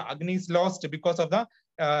Mandya, Agni is lost because of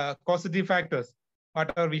the causative factors,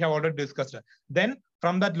 whatever we have already discussed. Then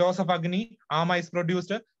from that loss of Agni, Ama is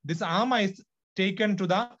produced. This Ama is taken to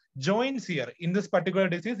the joints here. In this particular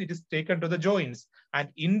disease, it is taken to the joints. And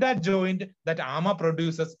in that joint, that Ama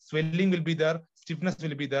produces, swelling will be there, stiffness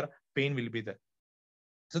will be there, pain will be there.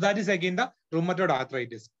 So that is again the rheumatoid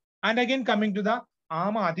arthritis. And again coming to the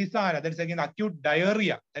Ama Atisara, that is again acute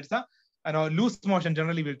diarrhea. That's a loose motion,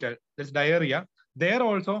 generally we'll tell. That's diarrhea. There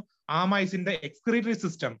also, Ama is in the excretory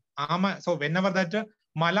system. Ama, so whenever that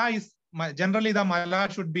Mala is, generally the Mala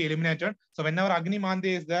should be eliminated. So whenever Agni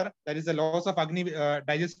Mandya is there, there is a loss of Agni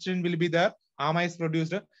digestion will be there. Ama is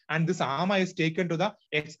produced, and this Ama is taken to the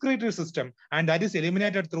excretory system, and that is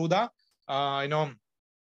eliminated through the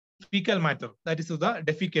fecal matter, that is through the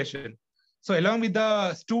defecation. So along with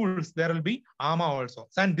the stools, there will be Ama also.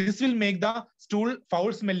 And this will make the stool,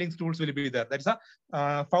 foul-smelling stools will be there. That's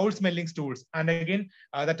a foul-smelling stools. And again,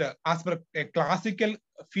 that as per a classical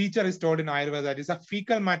feature is told in Ayurveda, that is a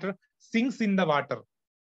fecal matter sinks in the water.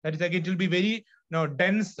 That is again, it will be very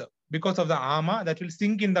dense because of the Ama that will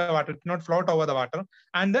sink in the water, it will not float over the water.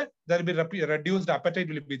 And there will be reduced appetite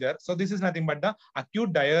will be there. So this is nothing but the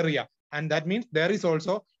acute diarrhea. And that means there is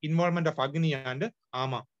also involvement of Agni and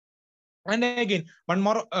Ama. And again, one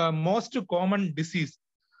more most common disease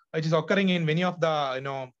which is occurring in many of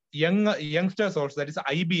the youngsters also, that is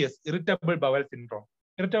IBS, irritable bowel syndrome.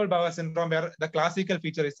 Irritable bowel syndrome, where the classical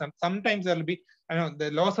feature is sometimes there will be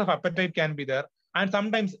the loss of appetite can be there, and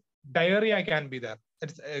sometimes diarrhea can be there.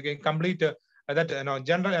 It's again complete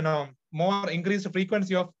general more increased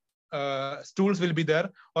frequency of stools will be there,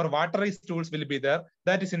 or watery stools will be there.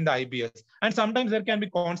 That is in the IBS. And sometimes there can be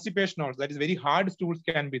constipation also. That is very hard stools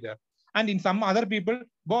can be there. And in some other people,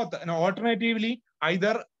 both alternatively,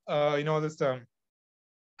 either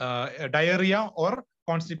diarrhea or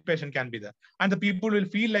constipation can be there. And the people will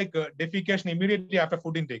feel like defecation immediately after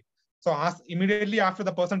food intake. So immediately after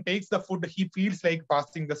the person takes the food, he feels like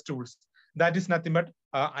passing the stools. That is nothing but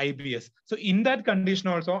IBS. So in that condition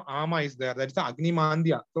also, Ama is there. That is the Agni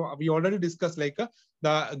Mandya. So we already discussed like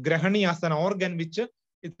the Grahani as an organ, which is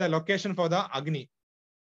the location for the Agni.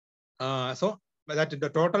 So that the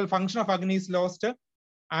total function of Agni is lost,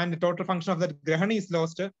 and the total function of that Grahani is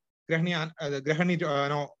lost. Grahani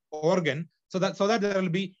organ. So that there will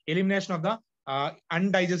be elimination of the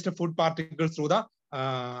undigested food particles through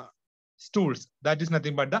the stools. That is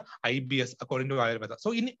nothing but the IBS according to Ayurveda.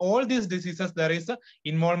 So in all these diseases, there is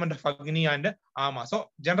involvement of Agni and Ama. So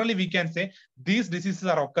generally we can say these diseases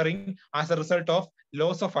are occurring as a result of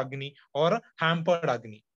loss of Agni or hampered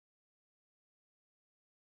Agni.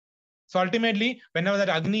 So ultimately, whenever that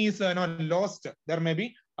Agni is lost, there may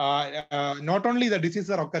be not only the diseases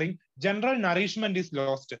are occurring, general nourishment is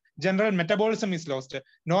lost, general metabolism is lost,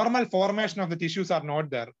 normal formation of the tissues are not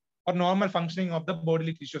there, or normal functioning of the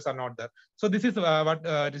bodily tissues are not there. So this is what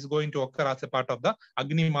is going to occur as a part of the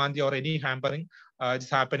Agni Mandya or any hampering is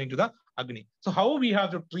happening to the Agni. So how we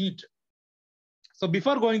have to treat? So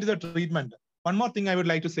before going to the treatment, one more thing I would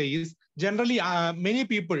like to say is generally many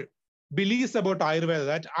people beliefs about Ayurveda,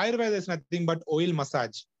 that Ayurveda is nothing but oil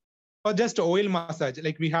massage or just oil massage.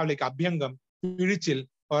 Like we have like Abhyangam, Pirichil,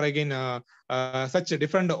 or again such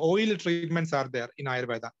different oil treatments are there in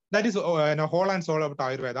Ayurveda. That is whole and soul about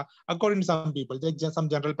Ayurveda. According to some people, just some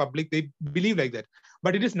general public, they believe like that.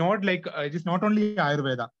 But it is not like it is not only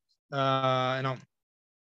Ayurveda.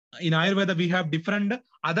 In Ayurveda, we have different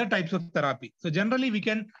other types of therapy. So generally, we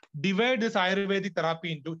can divide this Ayurvedic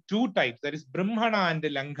therapy into two types. That is Brahmana and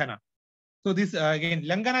Langana. So this again,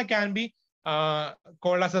 Langana can be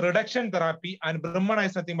called as a reduction therapy, and Brahmana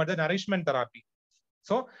is nothing but the nourishment therapy.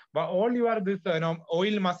 So all your this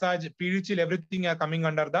oil massage, pirichil, everything are coming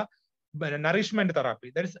under the nourishment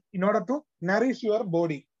therapy. That is in order to nourish your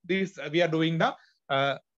body. This we are doing the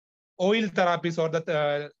oil therapies or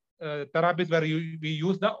the therapies where we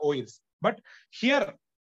use the oils. But here,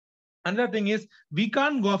 another thing is we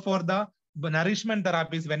can't go for the nourishment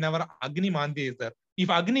therapies whenever Agni Mandya is there. If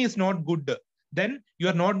Agni is not good, then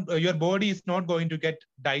your body is not going to get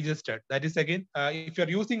digested. That is again, if you're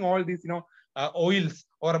using all these oils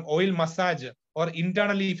or oil massage, or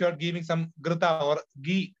internally if you're giving some grita or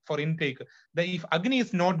ghee for intake, if Agni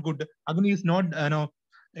is not good, Agni is not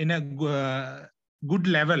in a good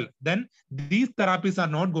level, then these therapies are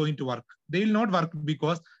not going to work. They will not work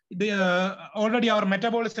because they already our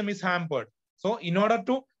metabolism is hampered. So in order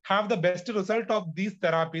to have the best result of these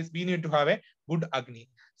therapies, we need to have a good Agni.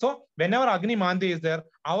 So whenever Agni Mandya is there,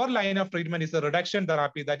 our line of treatment is a reduction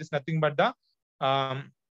therapy. That is nothing but the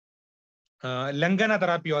Langana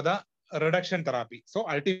therapy or the reduction therapy. So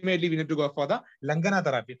ultimately, we need to go for the Langana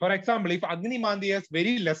therapy. For example, if Agni Mandya is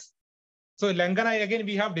very less, so Langana, again,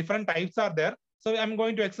 we have different types are there. So I'm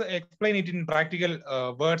going to explain it in practical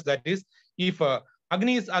words. That is, if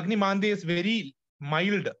Agni Mandya is very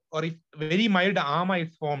mild, or if very mild ama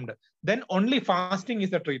is formed, then only fasting is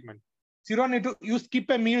the treatment. So you don't need to, you skip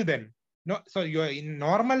a meal then. No, so you are in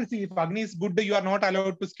normalcy. If Agni is good, you are not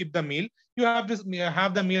allowed to skip the meal. You have to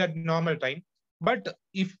have the meal at normal time. But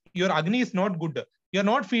if your Agni is not good, you are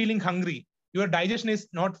not feeling hungry, your digestion is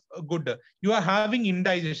not good, you are having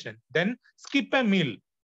indigestion, then skip a meal.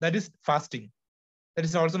 That is fasting. That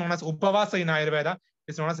is also known as Upavasa in Ayurveda.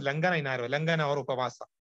 It's known as Langana in Ayurveda, Langana or Upavasa.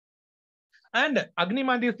 And Agni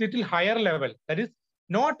Mandya is little higher level. That is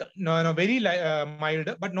not very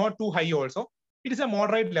mild, but not too high also. It is a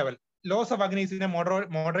moderate level. Loss of Agni is in a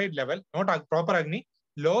moderate level, not proper Agni.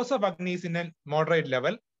 Loss of Agni is in a moderate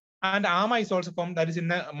level. And ama is also formed, that is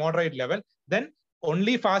in a moderate level. Then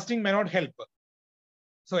only fasting may not help.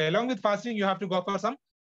 So along with fasting, you have to go for some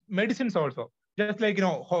medicines also. Just like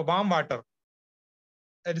warm water.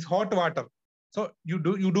 That is hot water. So you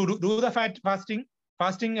do the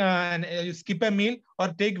fasting and you skip a meal or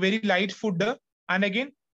take very light food, and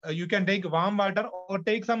again you can take warm water or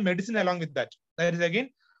take some medicine along with that. That is again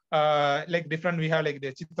like different. We have like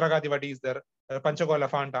the Chitragadi is there, Panchakola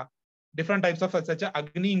Fanta. Different types of such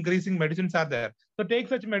Agni increasing medicines are there. So take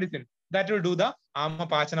such medicine that will do the ama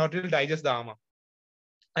pachana, or it will digest the ama.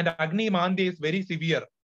 And Agni Mandya is very severe.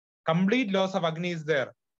 Complete loss of Agni is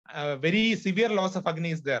there. Very severe loss of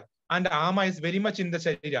Agni is there. And ama is very much in the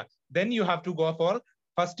Sharira. Then you have to go for,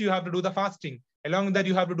 first you have to do the fasting. Along with that,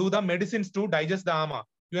 you have to do the medicines to digest the ama.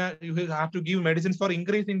 You have to give medicines for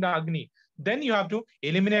increasing the Agni. Then you have to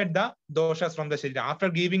eliminate the doshas from the Sharira. After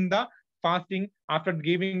giving the fasting, after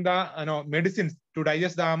giving the medicines to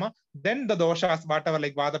digest the ama, then the doshas, whatever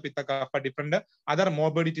like Vata, Pitta, Kapha, different other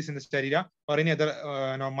morbidities in the Sharira or any other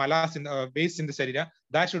malas in waste in the Sharira,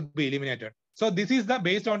 that should be eliminated. So this is the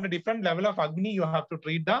based on the different level of Agni, you have to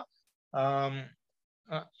treat the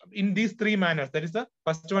in these three manners. That is the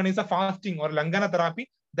first one is a fasting or Langana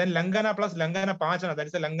therapy, then Langana plus Langana Pachana, that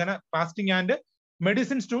is a Langana fasting and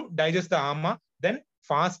medicines to digest the ama, then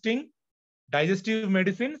fasting, digestive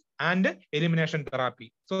medicines, and elimination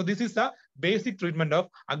therapy. So this is the basic treatment of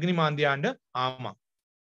Agni Mandya and ama.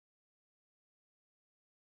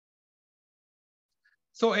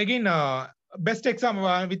 So again, best example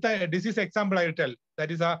with a disease example I will tell.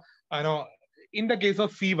 That is in the case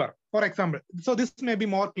of fever, for example. So this may be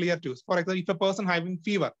more clear to us. For example, if a person having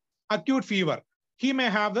fever, acute fever, he may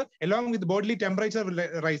have along with bodily temperature will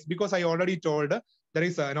rise, because I already told there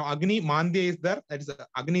is Agni Mandya is there. That is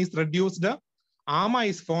Agni is reduced. Ama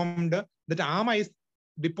is formed. That ama is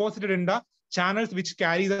deposited in the channels which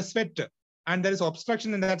carry the sweat, and there is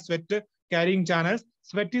obstruction in that sweat carrying channels.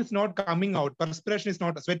 Sweat is not coming out. Perspiration is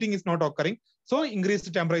not, sweating is not occurring. So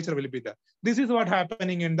increased temperature will be there. This is what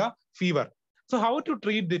happening in the fever. So how to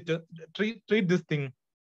treat it? Treat this thing?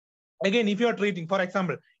 Again, if you are treating, for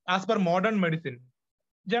example, as per modern medicine,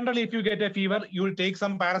 generally if you get a fever, you will take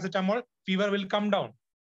some paracetamol. Fever will come down,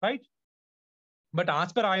 right? But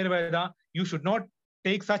as per Ayurveda, you should not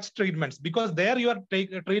take such treatments because there you are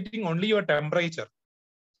treating only your temperature.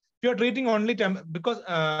 If you're treating only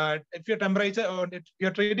if your temperature or if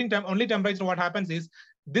you're treating only temperature, what happens is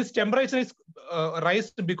this temperature is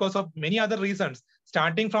raised because of many other reasons,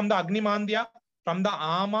 starting from the Agni Mandya, from the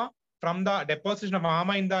ama, from the deposition of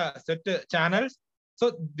ama in the sweat channels.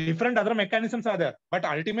 So different other mechanisms are there. But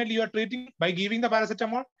ultimately, you are treating by giving the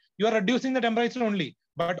paracetamol, you are reducing the temperature only.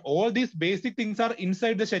 But all these basic things are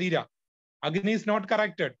inside the Sharira. Agni is not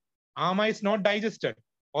corrected. Ama is not digested.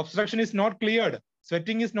 Obstruction is not cleared.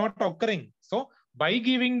 Sweating is not occurring. So by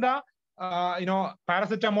giving the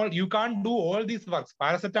paracetamol, you can't do all these works.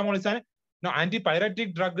 Paracetamol is an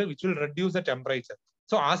antipyretic drug which will reduce the temperature.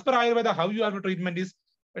 So as per Ayurveda, how you have to treatment is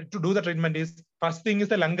to do the treatment is first thing is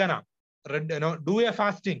the langana. Do a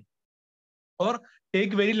fasting or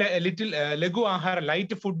take very little legu ahara,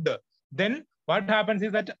 light food. Then what happens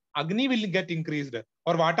is that Agni will get increased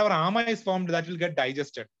or whatever ama is formed that will get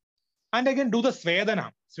digested. And again, do the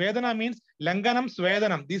Svedana. Svedana means Langanam,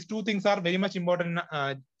 Svedanam. These two things are very much important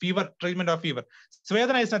in fever, treatment of fever.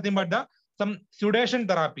 Svedana is nothing but some sudation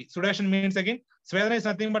therapy. Sudation means again, Svedana is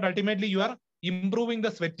nothing but ultimately you are improving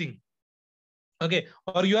the sweating. Okay,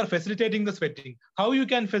 or you are facilitating the sweating. How you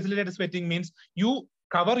can facilitate the sweating means you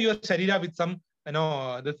cover your sharira with some,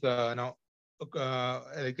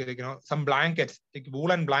 some blankets, like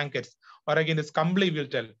woolen blankets, or again this kambli will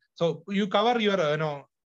tell. So you cover your,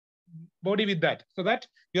 body with that, so that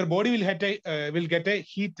your body will get a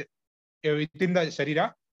heat within the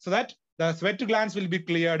sharira, so that the sweat glands will be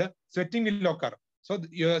cleared, sweating will occur. So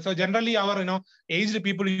generally our aged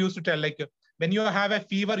people used to tell, like when you have a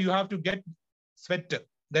fever, you have to get sweat,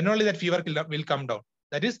 then only that fever will come down.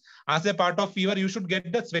 That is, as a part of fever, you should get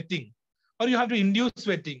the sweating, or you have to induce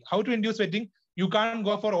sweating. How to induce sweating? You can't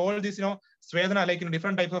go for all this, Svedana, like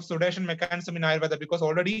different types of sudation mechanism in Ayurveda, because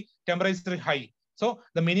already temperature is high. So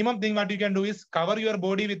the minimum thing what you can do is cover your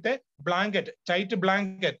body with a blanket, tight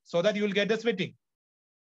blanket, so that you will get the sweating.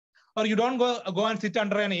 Or you don't go and sit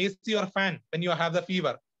under an AC or fan when you have the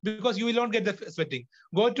fever, because you will not get the sweating.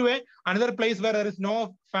 Go to another place where there is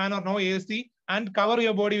no fan or no AC and cover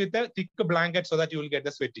your body with a thick blanket so that you will get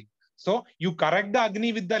the sweating. So you correct the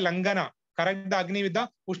Agni with the Langana, correct the Agni with the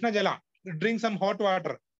Ushna Jala, drink some hot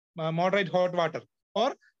water, moderate hot water,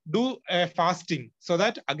 or do a fasting so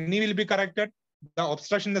that Agni will be corrected. The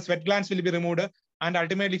obstruction, the sweat glands will be removed, and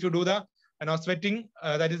ultimately, if you do the sweating,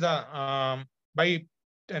 that is by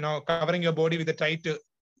covering your body with a tight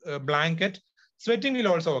blanket, sweating will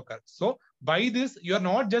also occur. So by this, you are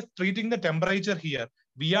not just treating the temperature here.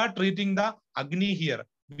 We are treating the Agni here.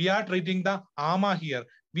 We are treating the ama here.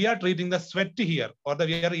 We are treating the sweat here, or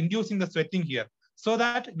we are inducing the sweating here, so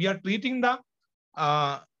that we are treating the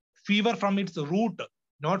fever from its root,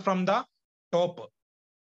 not from the top.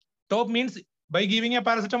 Top means by giving a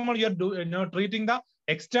paracetamol, you are treating the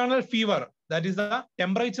external fever, that is the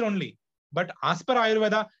temperature only. But as per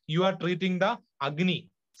Ayurveda, you are treating the Agni.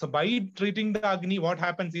 So by treating the Agni, what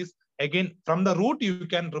happens is, again, from the root, you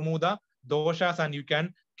can remove the doshas and you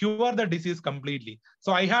can cure the disease completely.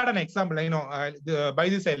 So I had an example, by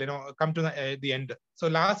this, come to the end. So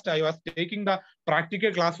last, I was taking the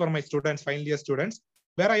practical class for my students, final year students,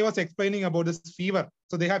 where I was explaining about this fever.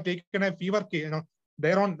 So they have taken a fever case,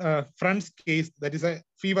 their own friend's case, that is a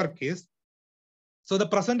fever case. So the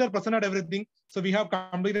presenter presented everything. So we have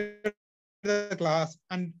completed the class,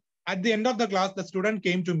 and at the end of the class, the student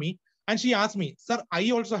came to me and she asked me, "Sir, I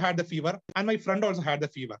also had the fever, and my friend also had the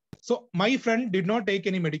fever." So my friend did not take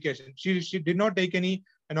any medication. She did not take any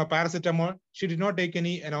paracetamol. She did not take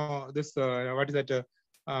any this what is that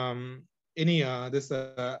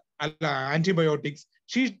antibiotics.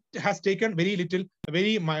 She has taken very little,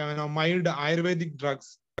 very mild Ayurvedic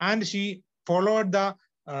drugs, and she followed the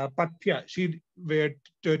pathya. She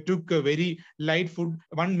took a very light food.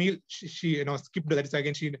 One meal she skipped. That is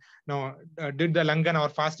again she did the langana or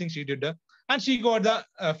fasting. She did, and she got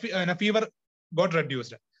the fever got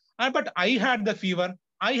reduced. But I had the fever.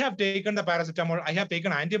 I have taken the paracetamol. I have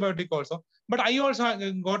taken antibiotic also, but I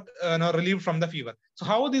also got relieved from the fever. So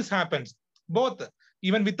how this happens? Both,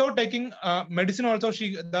 even without taking medicine, also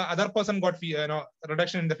the other person got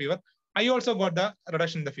reduction in the fever. I also got the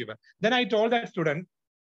reduction in the fever. Then I told that student,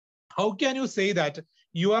 how can you say that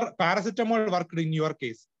your paracetamol worked in your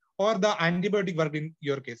case or the antibiotic worked in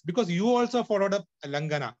your case? Because you also followed up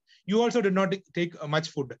langana. You also did not take much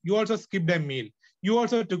food. You also skipped a meal. You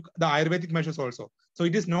also took the Ayurvedic measures also. So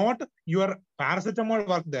it is not your paracetamol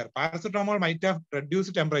work there. Paracetamol might have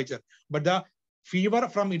reduced temperature, but the fever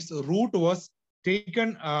from its root was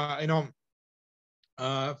taken,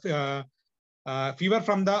 fever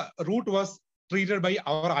from the root was treated by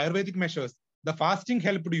our Ayurvedic measures. The fasting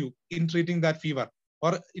helped you in treating that fever,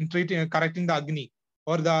 or in treating, correcting the Agni,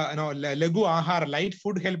 or the Lagu Ahar, light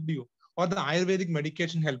food helped you, or the Ayurvedic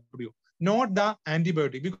medication helped you, not the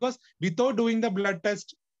antibiotic. Because without doing the blood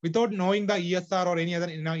test, without knowing the ESR or any other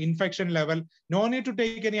infection level, no need to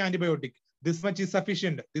take any antibiotic. This much is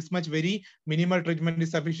sufficient. This much very minimal treatment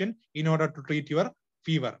is sufficient in order to treat your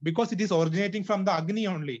fever, because it is originating from the Agni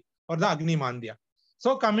only, or the Agni Mandya.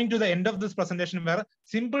 So coming to the end of this presentation, where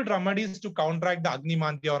simple remedies to counteract the Agni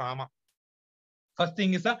Mandya or Ama. First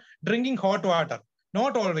thing is drinking hot water.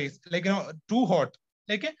 Not always, like, too hot.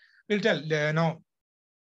 Like, we'll tell,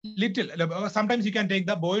 little. Sometimes you can take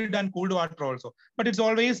the boiled and cooled water also, but it's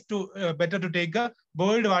always better to take a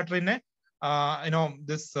boiled water in a,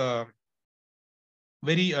 this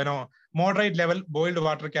very, moderate level boiled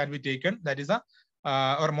water can be taken. That is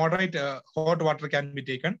or moderate hot water can be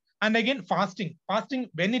taken. And again, fasting. Fasting,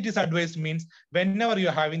 when it is advised, means whenever you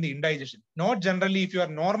are having the indigestion. Not generally if you are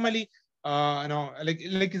normally, our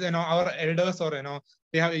elders, or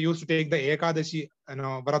they have used to take the Ekadashi,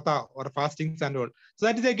 Vrata or fastings and all. So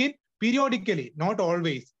that is again periodically, not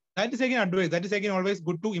always. That is again advice. That is again always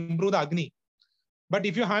good to improve the Agni. But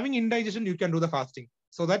if you're having indigestion, you can do the fasting,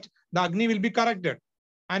 so that the Agni will be corrected.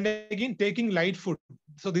 And again, taking light food.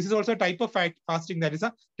 So this is also a type of fasting, that is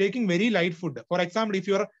taking very light food. For example, if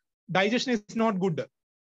your digestion is not good,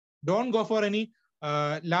 don't go for any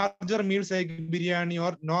larger meals like biryani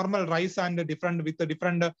or normal rice and different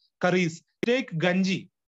curries. Take ganji.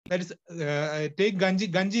 That is, take ganji.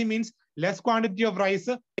 Ganji means less quantity of rice,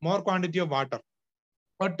 more quantity of water.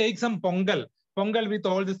 Or take some pongal. Pongal with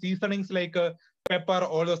all the seasonings like pepper,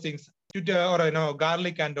 all those things, or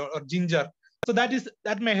garlic and or ginger. So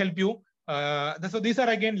that may help you. So these are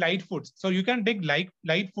again light foods. So you can take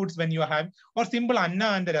light foods when you have, or simple anna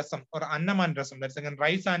and rasam, or annam and rasam. That's again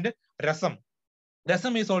rice and rasam.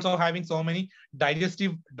 Rasam is also having so many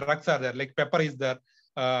digestive drugs are there, like pepper is there,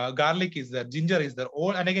 garlic is there, ginger is there.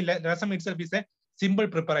 All, and again, rasam itself is a simple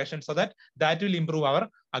preparation, so that will improve our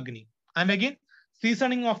Agni. And again,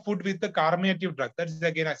 seasoning of food with the carminative drug. That is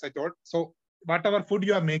again, as I told. So whatever food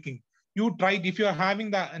you are making, you try, if you are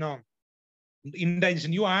having the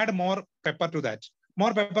indigestion, you add more pepper to that.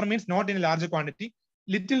 More pepper means not in a larger quantity,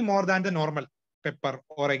 little more than the normal pepper,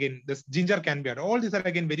 or again this ginger can be added. All these are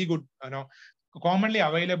again very good, commonly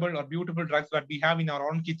available or beautiful drugs that we have in our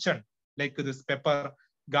own kitchen, like this pepper,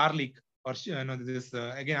 garlic, or this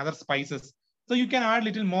again other spices. So you can add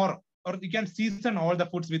little more, or you can season all the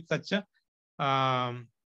foods with such a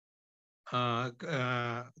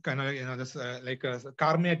this like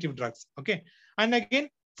carminative drugs. Okay, and again,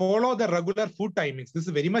 follow the regular food timings. This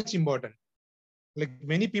is very much important. Like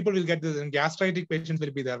many people will get this, and gastritic patients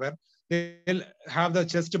will be there, where they'll have the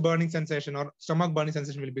chest burning sensation or stomach burning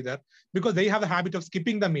sensation will be there, because they have the habit of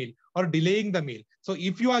skipping the meal or delaying the meal. So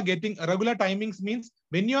if you are getting regular timings, means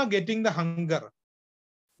when you are getting the hunger,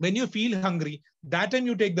 when you feel hungry, that time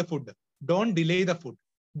you take the food. Don't delay the food.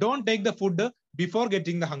 Don't take the food before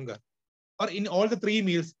getting the hunger. Or in all the 3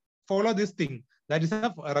 meals, follow this thing. That is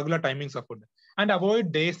a regular timings of food. And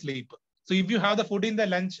avoid day sleep. So if you have the food in the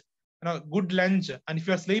lunch, good lunch, and if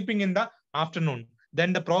you are sleeping in the afternoon,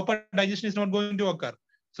 then the proper digestion is not going to occur.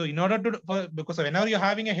 So in order to, because whenever you're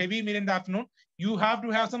having a heavy meal in the afternoon, you have to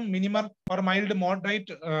have some minimal or mild, moderate,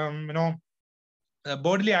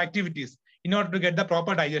 bodily activities in order to get the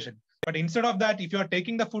proper digestion. But instead of that, if you are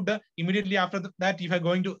taking the food immediately after that, if you are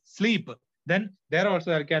going to sleep, then there also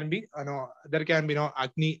there can be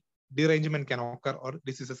Agni derangement can occur, or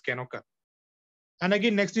diseases can occur. And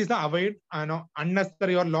again, next is the avoid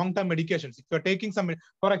unnecessary or long-term medications. If you're taking some,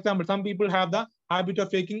 for example, some people have the habit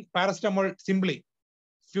of taking paracetamol simply.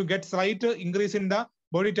 If you get slight increase in the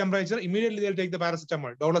body temperature, immediately they'll take the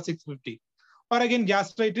paracetamol, $650. Or again,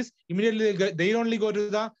 gastritis, immediately they only go to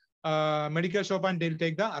the medical shop and they'll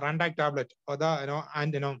take the Randac tablet, or the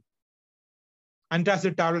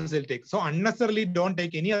antacid tablets they'll take. So unnecessarily don't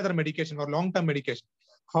take any other medication or long-term medication.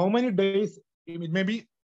 How many days? It may be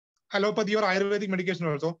allopathy or Ayurvedic medication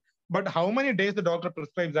also, but how many days the doctor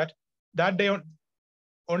prescribes that day,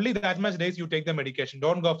 only that much days you take the medication.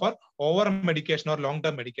 Don't go for over medication or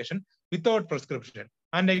long-term medication without prescription.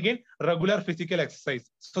 And again, regular physical exercise.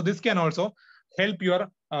 So this can also help your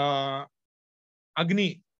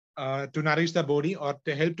Agni to nourish the body, or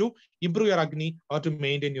to help to improve your Agni, or to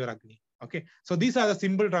maintain your Agni. Okay, so these are the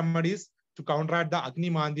simple remedies to counteract the Agni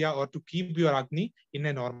Mandya, or to keep your Agni in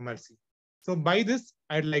a normalcy. So by this,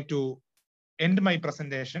 I'd like to end my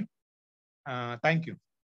presentation. Thank you.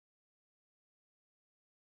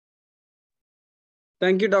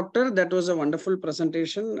 Thank you, Doctor. That was a wonderful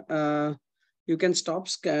presentation. You can stop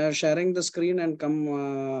sharing the screen and come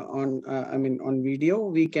on video.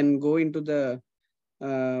 We can go into the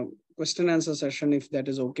question answer session if that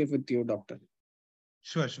is okay with you, doctor.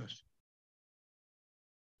 Sure.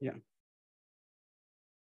 Yeah.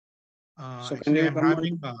 So actually, I'm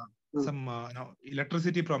having some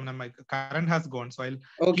electricity problem. My current has gone, so I'll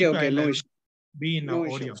no issue. Be in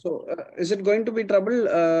audio. So is it going to be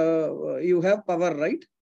trouble? You have power, right?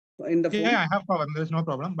 In the phone? Yeah, I have power. There's no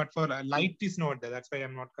problem. But for light is not there. That's why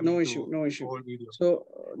I'm not coming. No issue. Whole video. So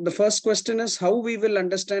the first question is how we will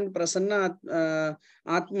understand Prasanna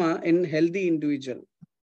Atma in healthy individual.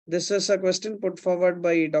 This is a question put forward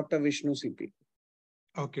by Dr. Vishnu CP.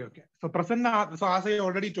 Okay. So Prasanna, so as I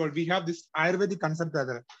already told, we have this Ayurvedic concept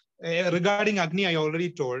regarding Agni. I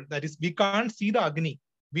already told that is we can't see the Agni.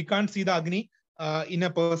 We can't see the Agni in a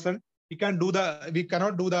person. We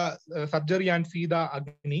cannot do the surgery and see the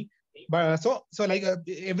Agni. But so like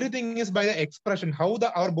everything is by the expression, how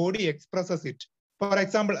our body expresses it. For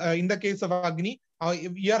example, in the case of Agni,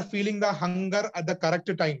 you are feeling the hunger at the correct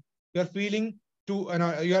time. You are feeling you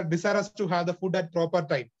are desirous to have the food at proper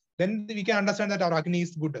time. Then we can understand that our Agni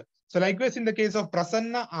is good. So likewise, in the case of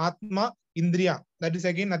Prasanna Atma Indriya, that is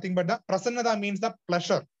again nothing but the Prasannata means the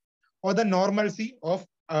pleasure or the normalcy of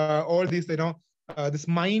all these, this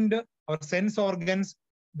mind, our sense organs,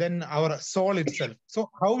 then our soul itself. So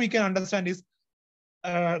how we can understand is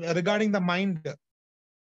regarding the mind.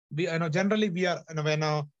 We generally we are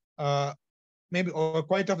maybe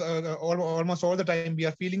almost all the time we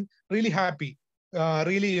are feeling really happy,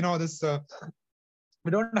 really this. We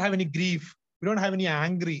don't have any grief. We don't have any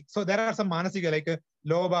angry. So there are some manasika like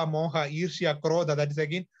lobha, moha, irshya, krodha. That is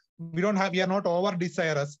again, we are not over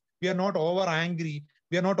desirous. We are not over angry.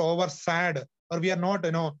 We are not over sad, or we are not,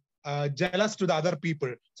 jealous to the other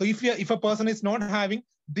people. So if a person is not having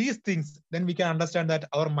these things, then we can understand that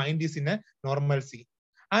our mind is in a normalcy.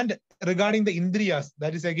 And regarding the indriyas,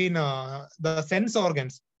 that is again the sense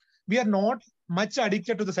organs. We are not much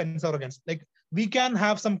addicted to the sense organs. Like we can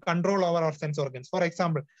have some control over our sense organs. For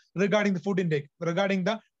example, regarding the food intake, regarding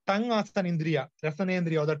the tongue as an indriya,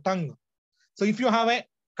 rasanendriya, or the tongue. So if you have a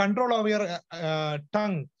control over your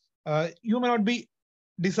tongue, you may not be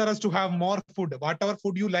desirous to have more food. Whatever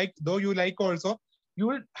food you like, though you like also, you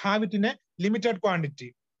will have it in a limited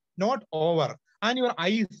quantity, not over. And your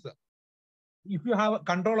eyes, if you have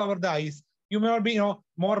control over the eyes, you may not be,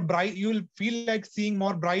 more bright. You will feel like seeing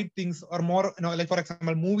more bright things or more, like for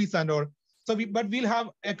example, movies and all. So but we'll have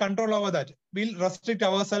a control over that. We'll restrict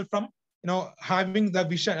ourselves from, having the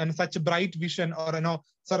vision and such bright vision or,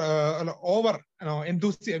 over,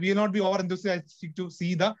 enthusiastic. We will not be over enthusiastic to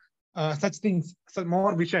see the such things, so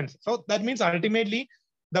more visions. So that means ultimately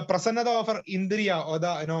the prasannata of our indriya or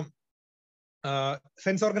the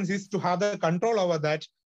sense organs is to have the control over that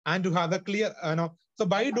and to have the clear, so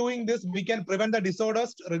by doing this, we can prevent the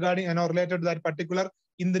disorders regarding, related to that particular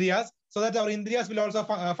indriyas, so that our indriyas will also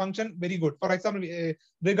function very good. For example,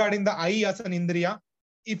 regarding the eye as an indriya,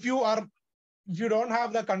 if you don't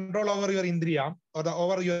have the control over your indriya or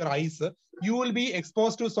over your eyes, you will be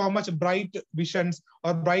exposed to so much bright visions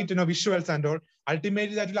or bright, visuals and all.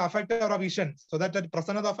 Ultimately, that will affect our vision, so that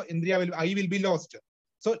prasannata of indriya eye will be lost.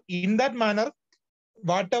 So in that manner,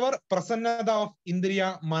 whatever prasannata of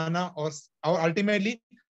indriya, mana, or ultimately,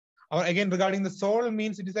 or again regarding the soul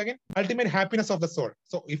means it is again ultimate happiness of the soul.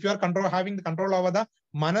 So if you are having the control over the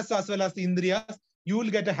manas as well as the indriyas, you will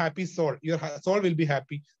get a happy soul. Your soul will be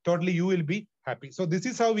happy. Totally, you will be happy. So this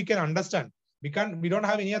is how we can understand. We don't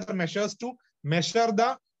have any other measures to measure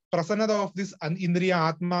the prasannata of this indriya,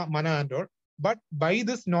 atma, mana, and all. But by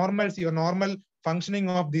this normalcy or normal functioning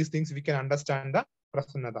of these things, we can understand the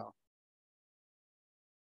prasannata.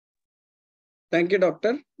 Thank you,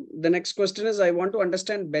 doctor. The next question is, I want to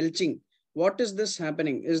understand belching. What is this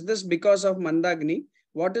happening? Is this because of Mandagni?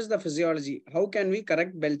 What is the physiology? How can we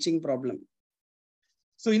correct belching problem?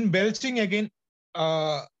 So in belching again,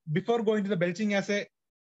 before going to the belching as a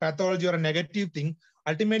pathology or a negative thing,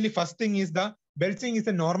 ultimately first thing is the belching is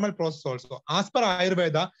a normal process also. As per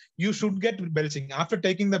Ayurveda, you should get belching. After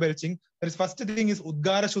taking the belching, there is first thing is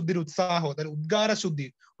Udgara Shuddhi Utsaho. That Udgara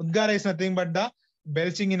Shuddhi. Udgara is nothing but the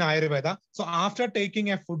belching in Ayurveda. So after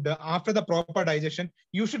taking a food, after the proper digestion,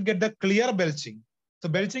 you should get the clear belching. So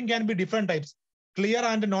belching can be different types. Clear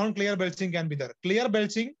and non-clear belching can be there. Clear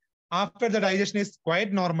belching after the digestion is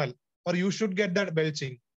quite normal, or you should get that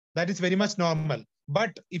belching. That is very much normal.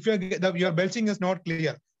 But if your belching is not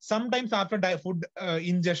clear, sometimes after food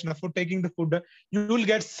ingestion, or food taking the food, you will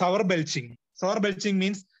get sour belching. Sour belching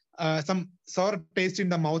means some sour taste in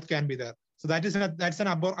the mouth can be there. So that's an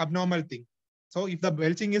abnormal thing. So if the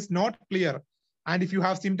belching is not clear, And if you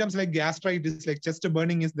have symptoms like gastritis, like chest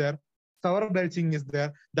burning is there, sour belching is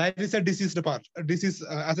there, that is a diseased part, a disease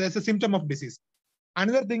as a symptom of disease.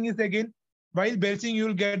 Another thing is, again, while belching, you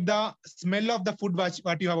will get the smell of the food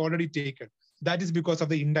what you have already taken. That is because of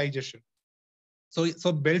the indigestion.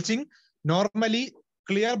 So belching, normally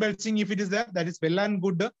clear belching, if it is there, that is well and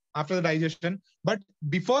good after the digestion. But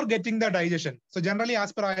before getting the digestion, so generally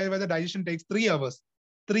as per Ayurveda, digestion takes 3 hours.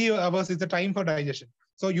 3 hours is the time for digestion.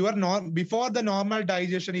 So you are not before the normal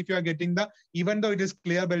digestion, if you are getting the, even though it is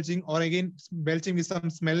clear belching or again belching with some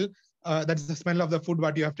smell, that is the smell of the food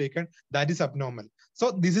what you have taken, that is abnormal.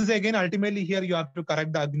 So this is again ultimately here you have to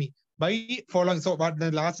correct the Agni by following. So what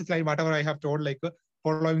the last slide, whatever I have told, like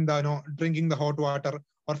following the drinking the hot water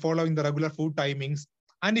or following the regular food timings,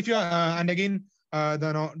 and if you are and again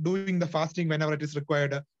doing the fasting whenever it is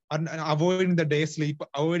required, and avoiding the day sleep,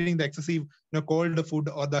 avoiding the excessive cold food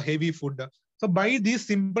or the heavy food. So by these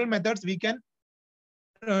simple methods, we can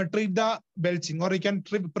treat the belching, or we can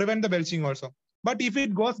prevent the belching also. But if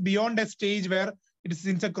it goes beyond a stage where it is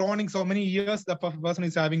since a chronic so many years the person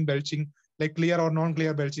is having belching, like clear or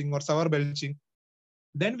non-clear belching or sour belching,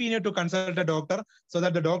 then we need to consult a doctor, so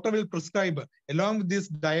that the doctor will prescribe, along with these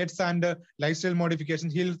diets and lifestyle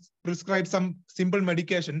modifications, he'll prescribe some simple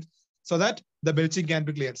medications so that the belching can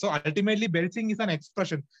be cleared. So ultimately, belching is an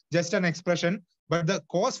expression, just an expression, but the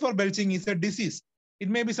cause for belching is a disease. It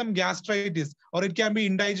may be some gastritis, or it can be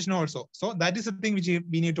indigestion also. So that is the thing which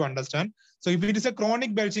we need to understand. So if it is a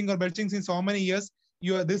chronic belching or belching since so many years,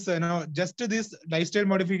 just this lifestyle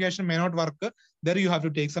modification may not work. There you have to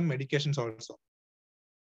take some medications also.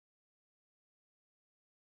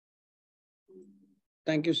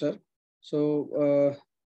 Thank you, sir. So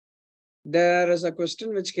there is a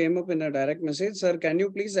question which came up in a direct message. Sir, can you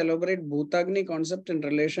please elaborate Bhutagni concept in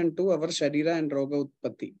relation to our Sharira and Roga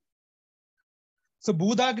Utpatti? So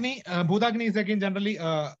Bhutagni is again generally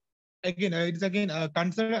it's again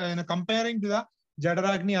considered comparing to the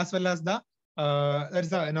Jadaragni as well as the that is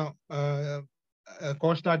the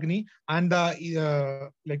Koshtagni and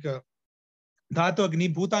the Dhatu Agni.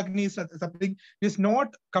 Bhutagni is something is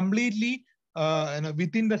not completely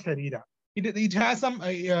within the Sharira. It has some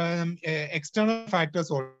external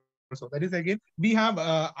factors also. That is again we have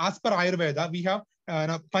as per Ayurveda we have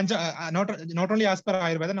not only as per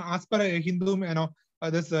Ayurveda, as per Hindu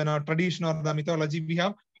this tradition or the mythology, we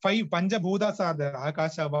have 5 Panchabhutas are there: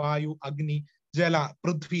 Akasha, Vayu, Agni, Jala,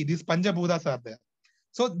 Prithvi. These Panchabhutas are there.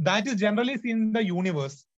 So that is generally seen in the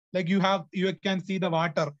universe. Like you can see the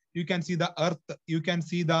water, you can see the earth, you can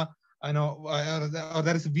see the or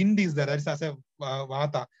there is wind is there. That is as a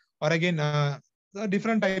vata. Or again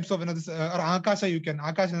different types of this or Akasha.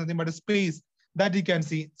 Akasha is nothing but a space that you can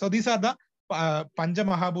see. So these are the Pancha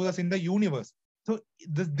Mahabhutas in the universe. So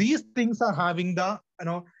these things are having the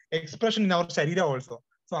expression in our Sharira also.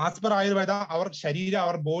 So as per Ayurveda, our Sharira,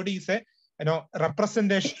 our body is a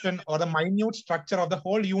representation or the minute structure of the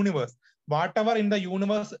whole universe. Whatever in the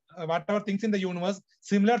universe, whatever things in the universe,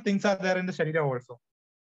 similar things are there in the Sharira also.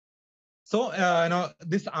 So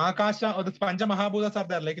this Akasha or the Pancha Mahabhutas are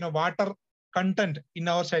there, like water content in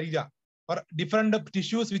our Sharira, or different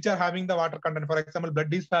tissues which are having the water content. For example,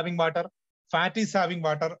 blood is having water, fat is having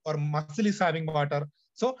water, or muscle is having water.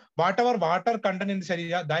 So whatever water content in the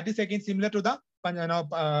Sharira, that is again similar to the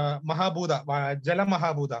Mahabhuta, Jala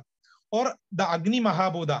Mahabhuta, or the Agni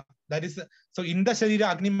Mahabhuta. That is, so in the Sharira,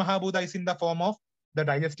 Agni Mahabhuta is in the form of the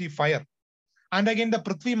digestive fire. And again, the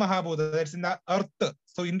Prithvi Mahabhuta, that's in the earth.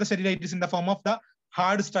 So in the Sharira, it is in the form of the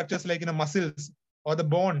hard structures like muscles or the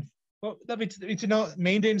bones. So which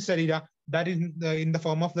maintains Sharira, that is in the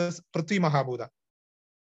form of this Prithvi Mahabhuta.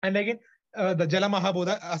 And again, the Jala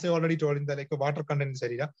Mahabhuta, as I already told, in the water content in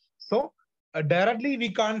Sharira. So directly we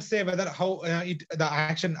can't say whether how the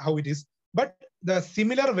action how it is, but the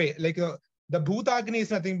similar way, like the Bhutagni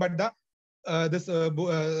is nothing but the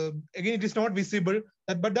again it is not visible,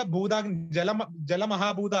 but the Bhutagni, Jala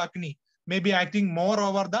Mahabhuta Agni may be acting more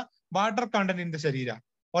over the water content in the Sharira,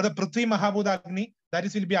 or the Prithvi Mahabhuta Agni, that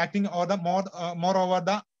is will be acting or the more over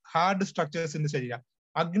the hard structures in the Sharira.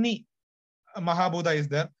 Agni Mahabhuta is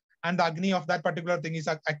there, and the Agni of that particular thing is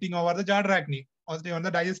acting over the Jadaragni, or on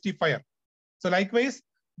the digestive fire. So likewise,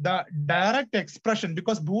 the direct expression,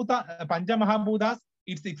 because Pancha Mahabhutas,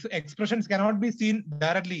 its expressions cannot be seen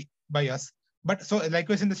directly by us. But so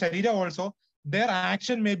likewise in the Sharira also, their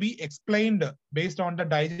action may be explained based on the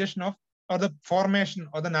digestion of, or the formation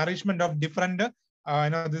or the nourishment of different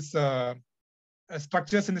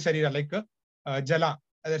structures in the Sharira, like Jala,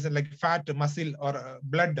 there's like fat, muscle, or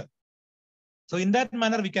blood. So in that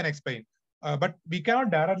manner, we can explain. But we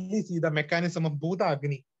cannot directly see the mechanism of Bhuta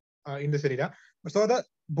Agni in the Sharira. So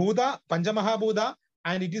Bhuta, Panchamahabhuta,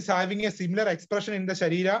 and it is having a similar expression in the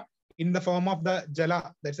Sharira in the form of the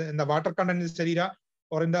Jala, that's in the water content in the Sharira,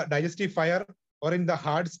 or in the digestive fire, or in the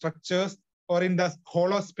hard structures, or in the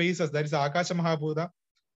hollow spaces, that is Akasha Mahabhuta.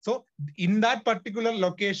 So in that particular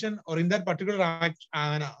location or in that particular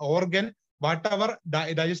organ, whatever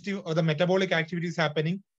digestive or the metabolic activity is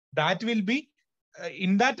happening, that will be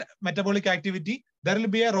in that metabolic activity, there will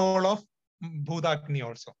be a role of Bhutagni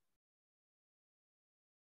also.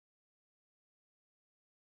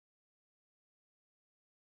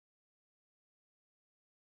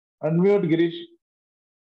 Unmute, Girish.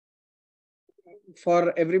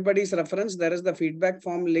 For everybody's reference, there is the feedback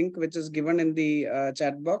form link which is given in the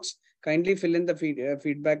chat box. Kindly fill in the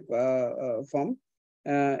feedback form.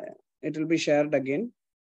 It will be shared again.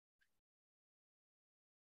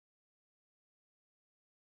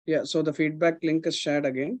 Yeah, so the feedback link is shared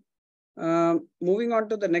again. Moving on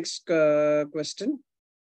to the next question.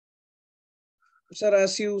 Sir,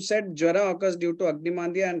 as you said, Jwara occurs due to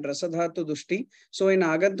Agnimandya and Rasadhatu Dushti. So in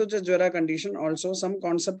Agantuja Jwara condition also some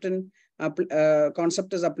concept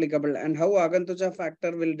is applicable, and how Agantuja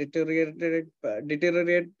factor will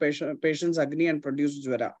deteriorate patient's Agni and produce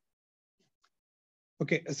Jwara.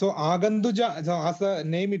 Okay, so Agantuja, so as the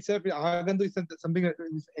name itself, Agantu is something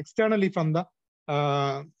externally from the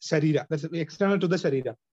Sharira, that's external to the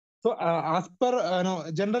Sharira. So as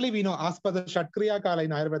per, generally we know, as per the Shatkriya Kala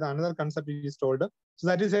in Ayurveda, another concept is told. So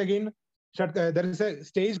that is again, there is a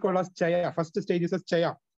stage called as Chaya. First stage is as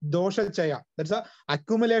Chaya, Dosha Chaya. That's a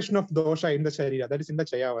accumulation of dosha in the Sharira. That is in the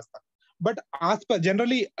Chaya Avastha. But as per,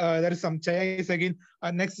 generally, there is some Chaya is again,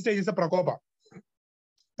 next stage is a Prakopa.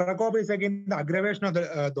 Prakopa is again the aggravation of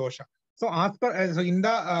the dosha. So as per, so in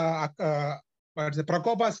the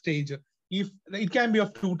Prakopa stage, if it can be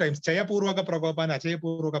of two types, Chaya Purvaka Prakopa and Achaya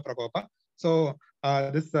Purvaka Prakopa. So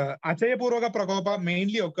this Achaya Purvaka Prakopa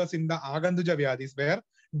mainly occurs in the Agantuja Vyadis, where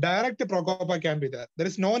direct Prakopa can be there. There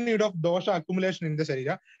is no need of dosha accumulation in the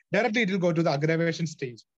Sharira. Directly it will go to the aggravation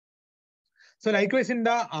stage. So likewise in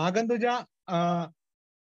the Agantuja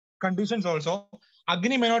conditions also,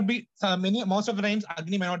 Agni may not be, most of the times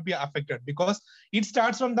Agni may not be affected because it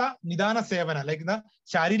starts from the Nidana Sevana, like the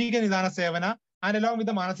Sharirika Nidana Sevana, and along with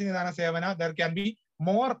the Manasi Nidana Sevana, there can be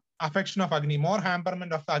more affection of Agni, more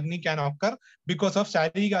hamperment of the Agni can occur because of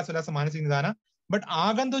Sharirika as well as Manasi Nidana. But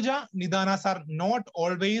Agantuja Nidanas are not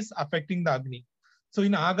always affecting the Agni. So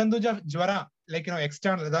in Agantuja Jwara, like,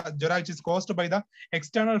 external, the Jwara which is caused by the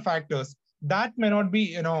external factors, that may not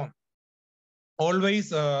be,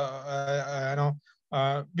 always, we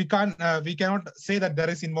cannot say that there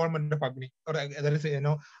is involvement of Agni or there is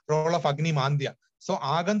a role of Agni Mandya. So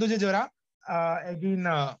Agantuja Jwara again,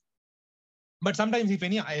 but sometimes if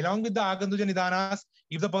any, along with the Agantuja Nidanas,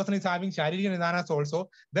 if the person is having Sharirika Nidanas also,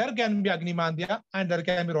 there can be Agni Mandya and there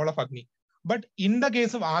can be role of Agni. But in the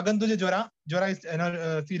case of Agantuja Jwara, Jwara is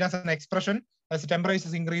seen as an expression as the temperature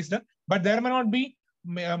is increased, but there may not be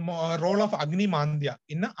role of Agni Mandya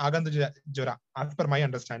in Agantuja Jwara, as per my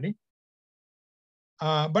understanding.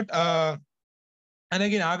 And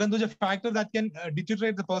again, Agantuja factor that can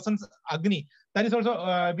deteriorate the person's Agni. That is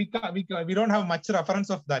also, we don't have much reference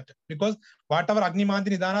of that because whatever Agni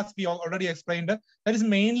Mandya Nidanas we already explained, that is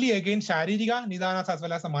mainly again Sharirika Nidanas as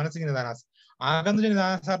well as the Manasika Nidanas. Agantuja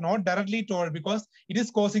Nidanas are not directly told because it is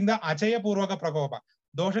causing the Achaya Purvaka Prakopa.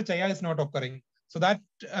 Dosha Chaya is not occurring. So that,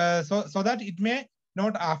 so that it may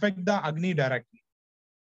not affect the Agni directly.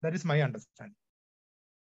 That is my understanding.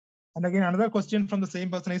 And again, another question from the same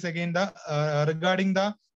person is again the regarding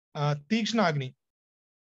the Tikshna Agni.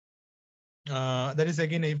 That is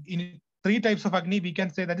again in three types of Agni, we can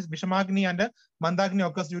say that is Vishamagni and Mandagni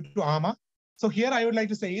occurs due to Ama. So here I would like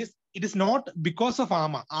to say is it is not because of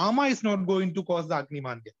Ama. Ama is not going to cause the Agni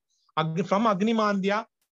Mandya. From Agni Mandya,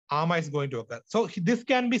 Ama is going to occur. So this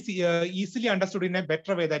can be easily understood in a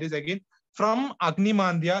better way. That is again from Agni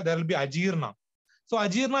Mandya there will be Ajirna. So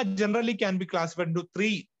Ajirna generally can be classified into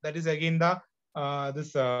three. That is again the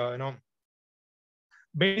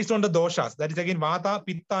based on the doshas. That is again Vata,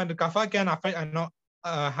 Pitta, and Kapha can affect,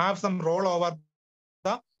 have some role over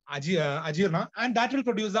the Ajirna, and that will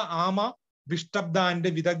produce the Ama, Vishtabda, and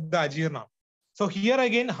Vidagda Ajirna. So here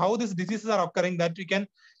again, how these diseases are occurring, that we can,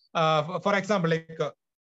 for example, like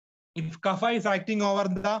if Kapha is acting over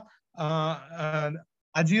the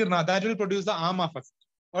Ajirna, that will produce the Ama first,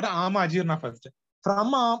 or the Ama Ajirna first.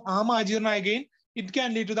 From Ama Ajirna again, it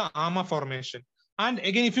can lead to the Ama formation. And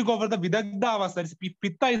again, if you go over the Vidagda Avastha, that is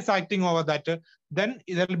Pitta is acting over that, then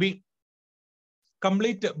there will be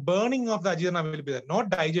complete burning of the Ajirna will be there.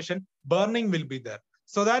 Not digestion, burning will be there.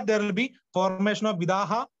 So that there will be formation of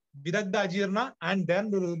Vidaha Vidagdha Ajirna, and then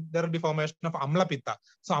there will be formation of Amla Pitta.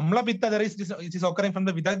 So Amla Pitta, it is occurring from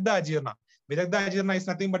the Vidagdha Ajirna. Vidagdha Ajirna is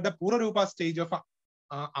nothing but the Pura Rupa stage of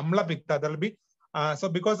Amla Pitta. There will be so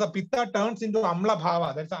because the Pitta turns into Amla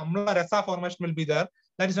Bhava, that's Amla Rasa formation will be there.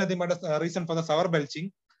 That is nothing but a reason for the sour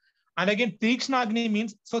belching. And again, Tikshna Agni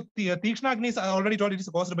means, so Tikshna Agni is, I already told, it is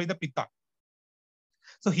caused by the Pitta.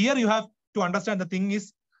 So here you have to understand the thing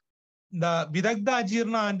is, the Vidagdha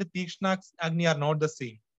Ajirna and the Tikshna Agni are not the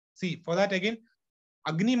same. See, for that again,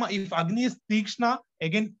 Agni, if Agni is Tikshna,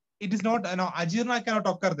 again, it is not, Ajirna cannot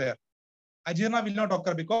occur there. Ajirna will not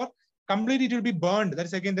occur because completely it will be burned. That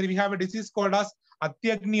is again, we have a disease called as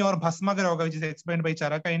Atyagni or Bhasmaga Roga, which is explained by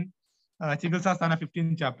Charaka in Chikitsa Sthana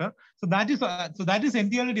 15th chapter. So that is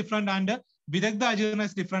entirely different, and Vidagdha Ajirna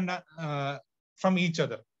is different from each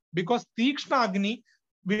other, because Tikshna Agni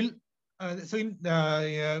will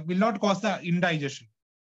will not cause the indigestion.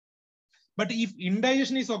 But if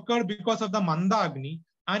indigestion is occurred because of the Manda Agni,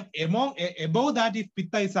 and above that if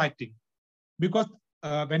Pitta is acting, because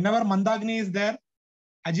whenever Manda Agni is there,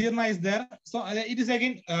 Ajirna is there, so it is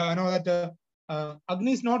again that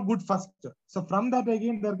Agni is not good first. So from that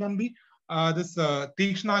again there can be this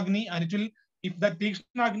Tikshna Agni, and it will, if the Tikshna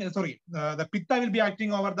Agni, the Pitta will be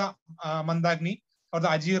acting over the Manda Agni or the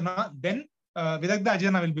Ajirna, then Vidagdha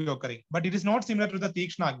Ajirna will be occurring. But it is not similar to the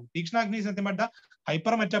Tikshna Agni. Tikshna Agni is nothing but the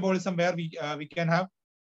hypermetabolism, where we can have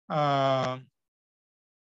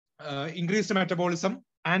increased metabolism,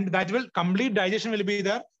 and that will complete digestion will be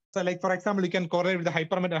there. So like for example, you can correlate with the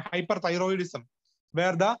hyperthyroidism,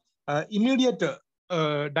 where the immediate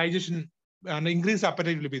digestion and increased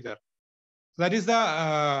appetite will be there. So that is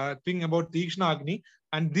the thing about Tikshna Agni,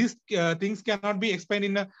 and these things cannot be explained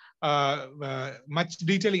in much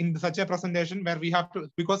detail in such a presentation, where we have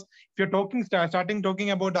to, because if you're starting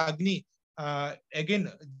talking about Agni,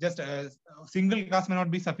 again, just a single class may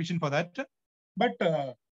not be sufficient for that. But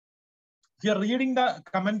if you're reading the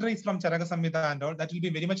commentaries from Charaka Samhita and all, that will be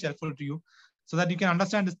very much helpful to you, so that you can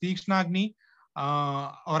understand this Tikshna Agni,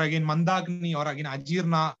 or again Mandagni, or again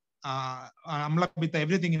Ajirna, Amla Pitta,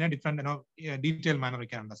 everything in a different detailed manner we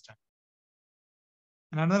can understand.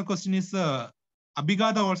 And another question is,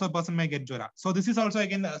 Abhigata also a person may get Jwara. So this is also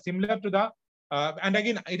again similar to the, and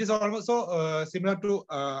again it is also similar to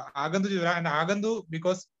Agandu Jwara and Agandu,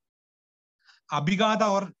 because Abhigata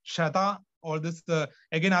or Shata, all this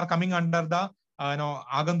again are coming under the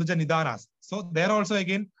Aganduja Nidanas. So there also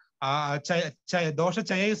again dosha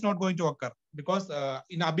chaya is not going to occur, because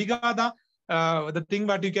in Abhigata the thing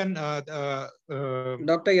that you can Dr.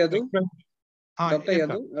 Yadu, Dr. yes,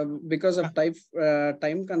 Yadu, because of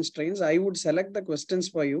time constraints, I would select the questions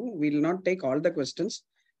for you. We will not take all the questions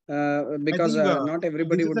because not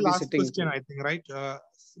everybody would be sitting. Question, I think, right?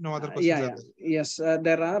 No other questions. Yes,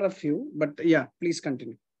 there are a few, but yeah, please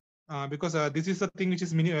continue. Because this is the thing which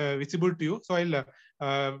is visible to you, so I'll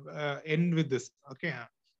end with this. Okay.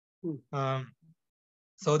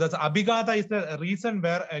 So that's Abhigata is the reason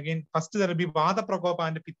where again first there will be Vata Prakopa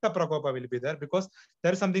and Pitta Prakopa will be there, because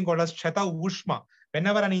there is something called as Shata Ushma.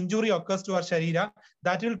 Whenever an injury occurs to our Sharira,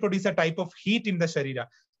 that will produce a type of heat in the Sharira.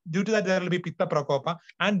 Due to that, there will be Pitta Prakopa,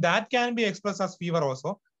 and that can be expressed as fever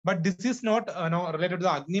also. But this is not related to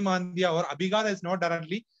the Agni Mandya, or Abhigata is not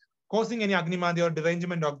directly causing any Agni Mandya or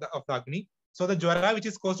derangement of the Agni. So the Jwara which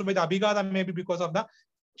is caused by the Abhigata may be because of the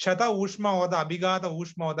Shata Ushma or the Abhigata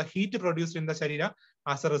Ushma, or the heat produced in the Sharira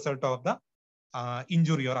as a result of the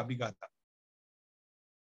injury or Abhigata.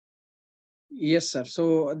 Yes, sir.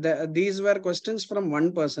 So these were questions from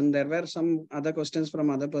one person. There were some other questions from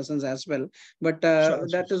other persons as well, but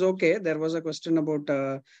that is okay. There was a question about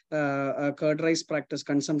curd rice practice,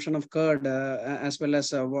 consumption of curd, as well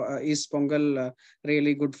as is Pongal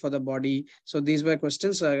really good for the body? So these were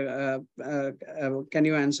questions. Can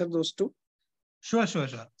you answer those two? Sure.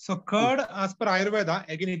 So curd, as per Ayurveda,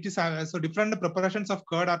 again it is so different preparations of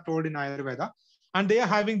curd are told in Ayurveda, and they are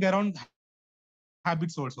having their own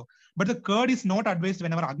habits also. But the curd is not advised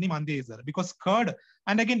whenever Agni Mandya is there, because curd,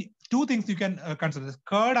 and again two things you can consider: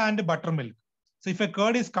 curd and buttermilk. So if a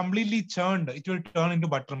curd is completely churned, it will turn into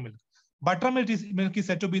buttermilk. Buttermilk is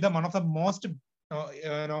said to be the one of the most or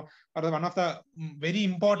one of the very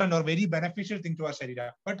important or very beneficial thing to our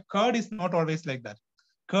Sharira. But curd is not always like that.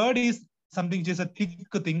 Curd is something which is a thick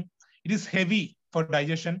thing. It is heavy for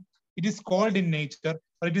digestion. It is cold in nature,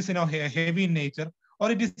 or it is heavy in nature,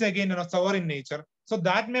 or it is again sour in nature. So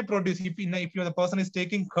that may produce, if the person is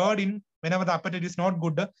taking curd in whenever the appetite is not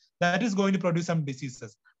good, that is going to produce some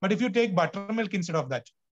diseases. But if you take buttermilk instead of that,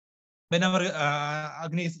 whenever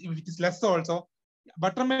Agni is, if it is less also,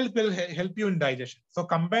 buttermilk will help you in digestion. So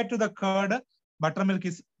compared to the curd, buttermilk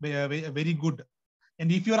is very good.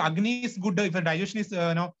 And if your Agni is good, if your digestion is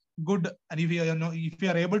good, and if you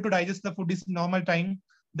are able to digest the food is normal time,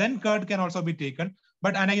 then curd can also be taken.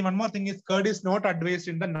 But and again, one more thing is curd is not advised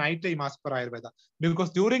in the night time as per Ayurveda, because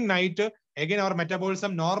during night, again, our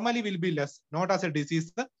metabolism normally will be less, not as a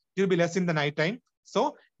disease, it will be less in the night time.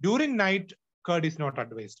 So during night, curd is not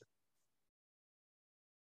advised.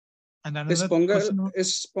 And another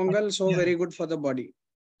is Pongal so very good for the body?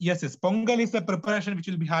 Yes, yes. Pongal is a preparation which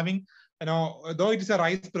will be having, though it is a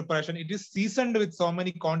rice preparation, it is seasoned with so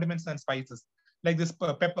many condiments and spices. Like this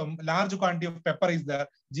pepper, large quantity of pepper is there,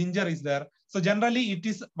 ginger is there. So generally, it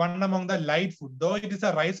is one among the light food. Though it is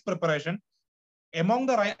a rice preparation, among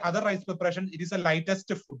the other rice preparation, it is the lightest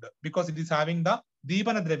food because it is having the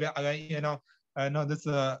Deepana Dravya, this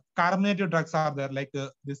carbonated drugs are there, like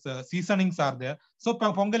this seasonings are there. So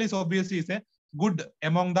Pongal is obviously a good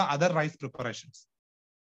among the other rice preparations.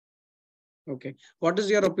 Okay. What is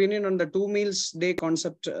your opinion on the 2 meals day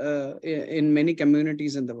concept in many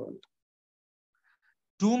communities in the world?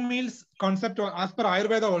 2 meals concept, as per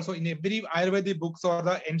Ayurveda also, in every Ayurvedic books or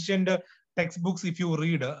the ancient textbooks, if you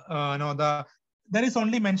read, there is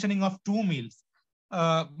only mentioning of 2 meals,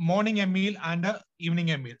 morning a meal and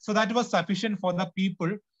evening a meal. So that was sufficient for the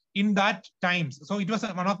people in that times. So it was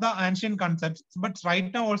one of the ancient concepts. But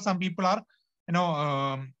right now, also some people are,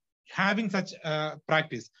 having such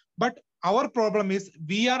practice. But our problem is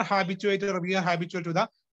we are habituated to the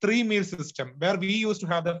 3 meal system where we used to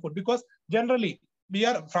have the food, because generally we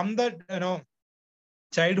are from the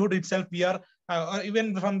childhood itself, we are or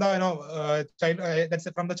even from the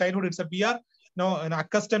from the childhood itself, we are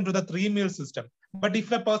accustomed to the 3 meal system. But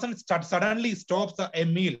if a person suddenly stops a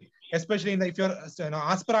meal, especially if you're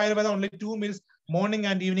as per Ayurveda, only 2 meals, morning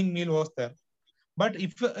and evening meal was there. But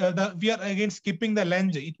if we are again skipping the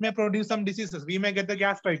lunch, it may produce some diseases. We may get the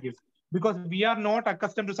gastritis because we are not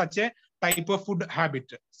accustomed to such a type of food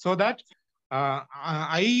habit. So that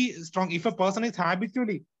if a person is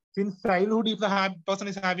habitually, since childhood, if the person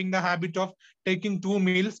is having the habit of taking 2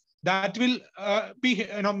 meals, that will be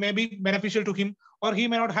maybe beneficial to him, or he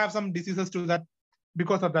may not have some diseases to that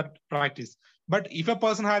because of that practice. But if a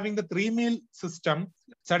person having the 3 meal system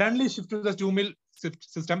suddenly shift to the 2 meal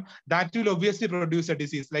system, that will obviously produce a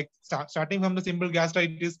disease. Like starting from the simple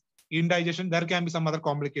gastritis, indigestion, there can be some other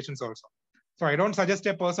complications also. So I don't suggest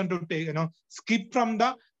a person to take, skip from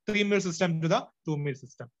the 3 meal system to the 2 meal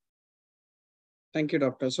system. Thank you,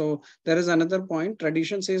 doctor. So there is another point.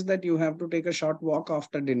 Tradition says that you have to take a short walk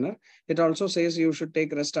after dinner. It also says you should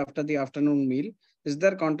take rest after the afternoon meal. Is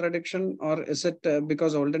there contradiction, or is it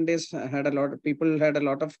because olden days people had a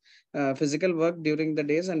lot of physical work during the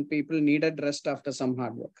days and people needed rest after some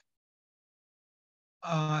hard work?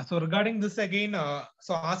 So regarding this again,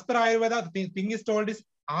 so as per Ayurveda, the thing is told is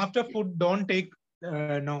after food, don't take,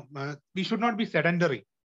 we should not be sedentary,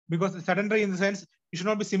 because sedentary in the sense, you should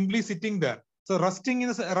not be simply sitting there. So rust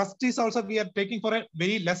is also we are taking for a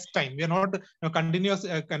very less time. We are not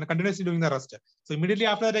continuously doing the rust. So immediately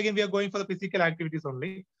after that, again, we are going for the physical activities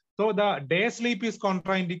only. So the day sleep is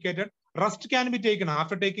contraindicated. Rust can be taken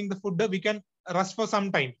after taking the food. We can rest for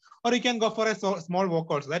some time, or we can go for a small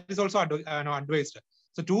walk also. That is also advised.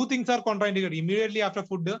 So 2 things are contraindicated. Immediately after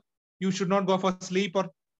food, you should not go for sleep, or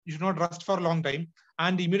you should not rest for a long time.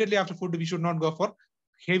 And immediately after food, we should not go for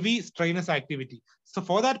heavy strenuous activity. So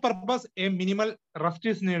for that purpose, a minimal rest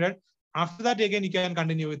is needed. After that, again, you can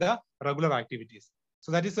continue with the regular activities.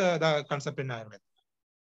 So that is the concept in Ayurveda.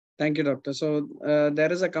 Thank you, doctor. So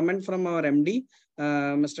there is a comment from our MD,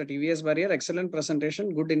 Mr. K.S.Varier. Excellent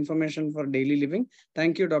presentation, good information for daily living.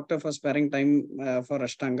 Thank you, doctor, for sparing time for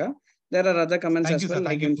Ashtanga. There are other comments as well,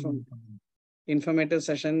 like informative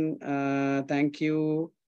session. Thank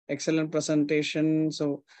you. Excellent presentation.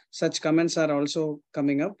 So such comments are also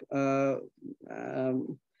coming up.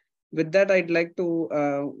 With that, I'd like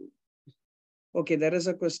to, okay, there is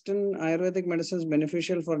a question. Ayurvedic medicine is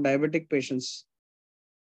beneficial for diabetic patients.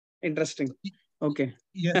 Interesting. Okay.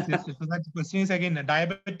 Yes. So that question is again,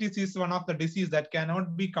 diabetes is one of the disease that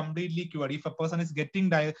cannot be completely cured. If a person is getting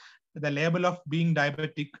the label of being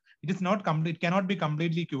diabetic, it is not complete. It cannot be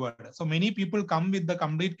completely cured. So many people come with the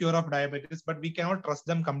complete cure of diabetes, but we cannot trust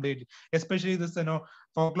them completely. Especially this,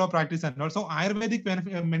 folklore practice, and also Ayurvedic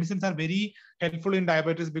medicines are very helpful in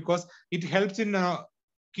diabetes because it helps in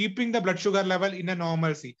keeping the blood sugar level in a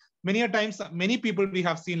normalcy. Many times, many people we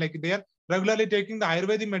have seen like they are regularly taking the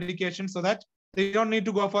Ayurvedic medication so that they don't need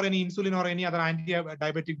to go for any insulin or any other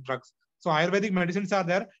anti-diabetic drugs. So Ayurvedic medicines are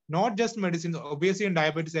there, not just medicines. Obviously in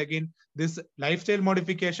diabetes, again, this lifestyle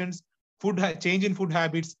modifications, change in food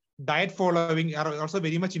habits, diet following are also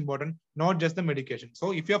very much important, not just the medication.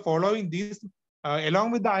 So if you're following these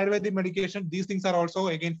Along with the Ayurvedic medication, these things are also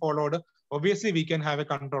again followed. Obviously, we can have a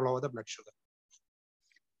control over the blood sugar.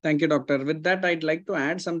 Thank you, doctor. With that, I'd like to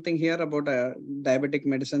add something here about diabetic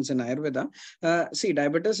medicines in Ayurveda. See,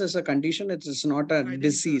 diabetes is a condition. It is not a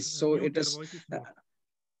disease. So it is...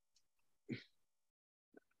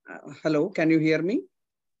 hello, can you hear me?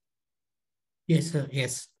 Yes, sir.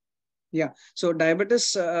 Yes. Yeah. So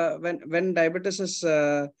diabetes, when diabetes is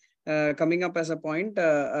coming up as a point,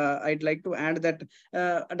 I'd like to add that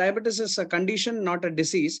diabetes is a condition, not a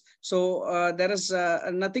disease. So there is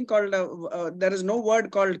nothing called, there is no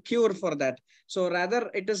word called cure for that. So rather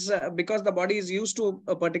it is because the body is used to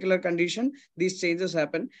a particular condition, these changes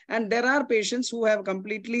happen. And there are patients who have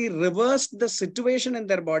completely reversed the situation in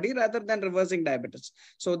their body rather than reversing diabetes.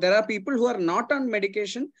 So there are people who are not on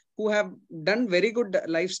medication, who have done very good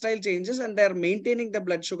lifestyle changes, and they're maintaining the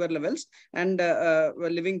blood sugar levels and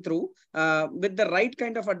living through with the right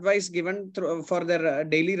kind of advice given through, for their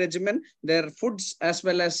daily regimen, their foods, as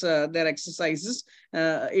well as their exercises.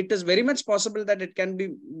 It is very much possible that it can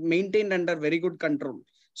be maintained under very good control.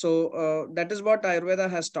 So that is what Ayurveda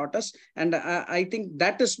has taught us. And I think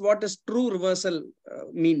that is what is true reversal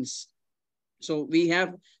means. So we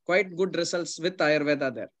have quite good results with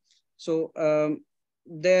Ayurveda there. So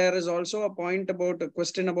there is also a point about a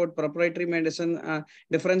question about proprietary medicine,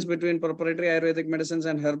 difference between proprietary Ayurvedic medicines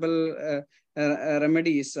and herbal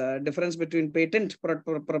remedies, difference between patent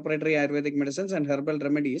proprietary Ayurvedic medicines and herbal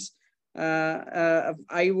remedies.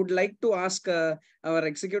 I would like to ask our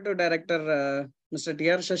executive director, Mr.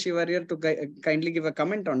 K.S.Varier, to kindly give a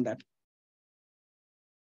comment on that.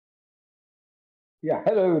 Yeah,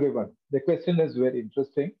 hello everyone. The question is very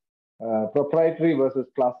interesting. Proprietary versus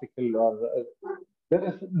classical, or there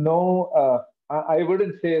is no, I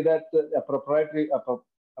wouldn't say that a proprietary,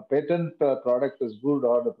 a patent product is good,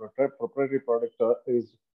 or the proprietary product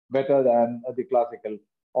is better than the classical,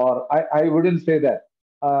 or I wouldn't say that.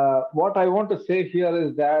 What I want to say here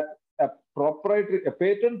is that a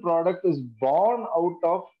patent product is born out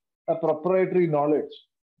of a proprietary knowledge.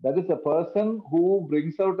 That is, a person who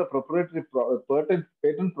brings out a proprietary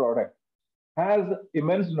patent product has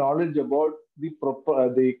immense knowledge about the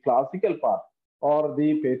classical part, or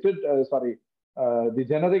the patent, the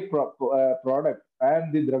generic product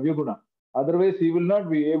and the Dravya Guna. Otherwise, he will not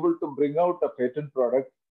be able to bring out a patent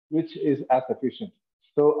product which is as efficient.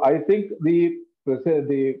 So I think the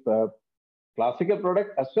classical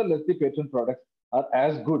product as well as the patent products are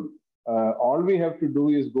as good. All we have to do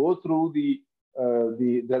is go through the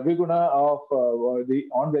Dravya Guna of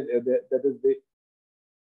that is the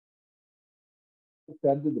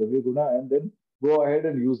Dravya Guna, and then go ahead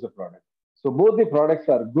and use the product. So both the products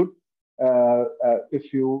are good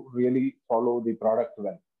if you really follow the product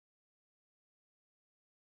well.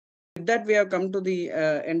 With that, we have come to the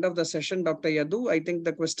end of the session, Dr. Yadu. I think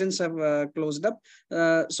the questions have closed up.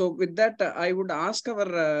 So with that, I would ask our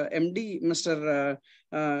MD, Mr.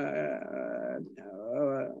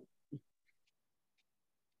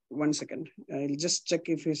 One second. I'll just check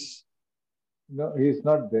if he's... No, he's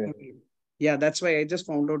not there. Okay. Yeah, that's why I just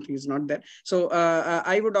found out he's not there. So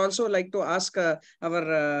I would also like to ask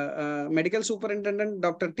our medical superintendent,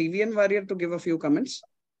 Dr. K.S.Varier, to give a few comments.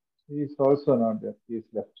 He's also not there. He's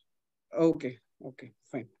left. Okay. Okay,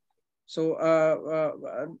 fine. So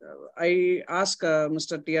I ask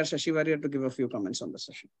Mr. K.S.Varier to give a few comments on the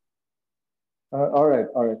session. All right.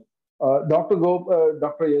 Dr.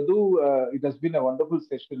 Yadu, it has been a wonderful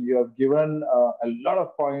session. You have given a lot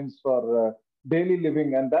of points for daily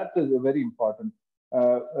living, and that is very important.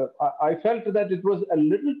 I felt that it was a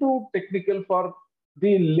little too technical for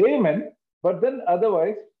the layman, but then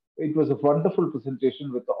otherwise, it was a wonderful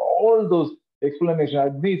presentation with all those explanations.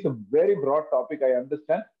 Agni is a very broad topic, I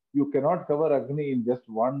understand. You cannot cover Agni in just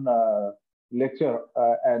one lecture,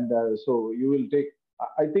 so you will take,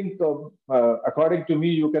 I think, according to me,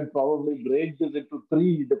 you can probably break this into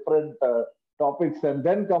 3 different topics and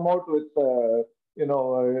then come out with,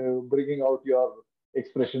 bringing out your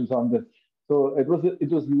expressions on this. So it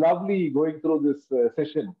was lovely going through this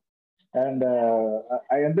session. And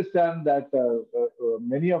I understand that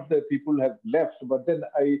many of the people have left, but then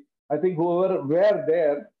I think whoever were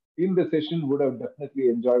there in the session would have definitely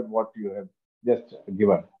enjoyed what you have just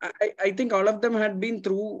given. I think all of them had been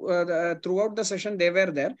through throughout the session. They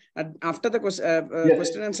were there, and after the Yes.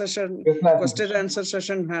 question and answer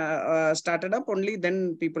session started up, only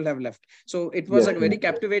then people have left. So it was a very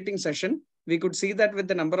captivating session. We could see that with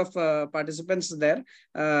the number of participants there.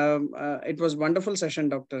 It was a wonderful session,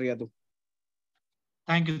 Dr. Yadu.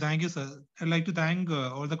 Thank you, sir. I'd like to thank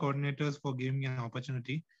all the coordinators for giving me an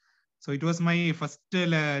opportunity. So it was my first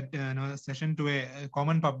session to a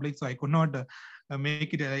common public, so I could not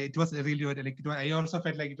make it. It was really like I also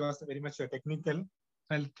felt like it was very much technical.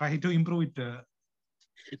 I'll try to improve it.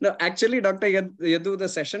 No, actually, Dr. Yadu, the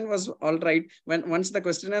session was all right. Once the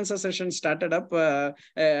question answer session started up, the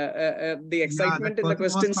excitement in the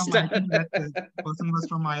questions started. I think that person was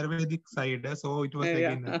from Ayurvedic side, so it was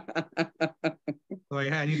again. So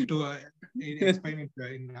I need to explain it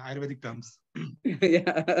in Ayurvedic terms.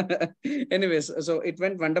 Yeah. Anyways, so it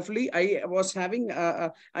went wonderfully. I was having,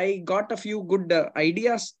 I got a few good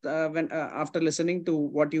ideas when after listening to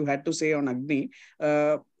what you had to say on Agni.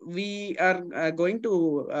 We are going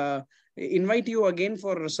to invite you again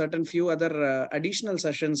for a certain few other additional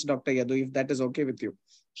sessions, Dr. Yadu, if that is okay with you.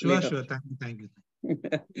 Sure, later. sure. Thank you.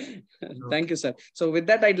 Thank you, sir. So with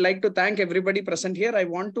that, I'd like to thank everybody present here. I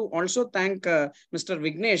want to also thank Mr.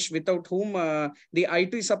 Vignesh, without whom the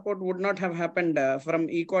IT support would not have happened from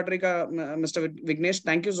eQuadriga. Mr. Vignesh,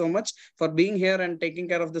 thank you so much for being here and taking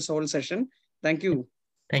care of this whole session. Thank you.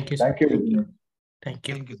 Thank you. Thank you. Thank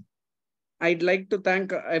you. Thank you. I'd like to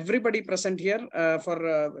thank everybody present here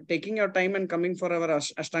for taking your time and coming for our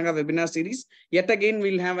Ashtanga webinar series. Yet again,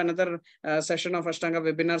 we'll have another session of Ashtanga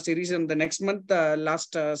webinar series in the next month,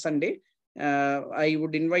 last Sunday. I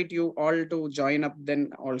would invite you all to join up then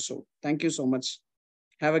also. Thank you so much.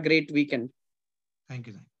 Have a great weekend. Thank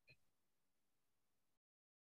you.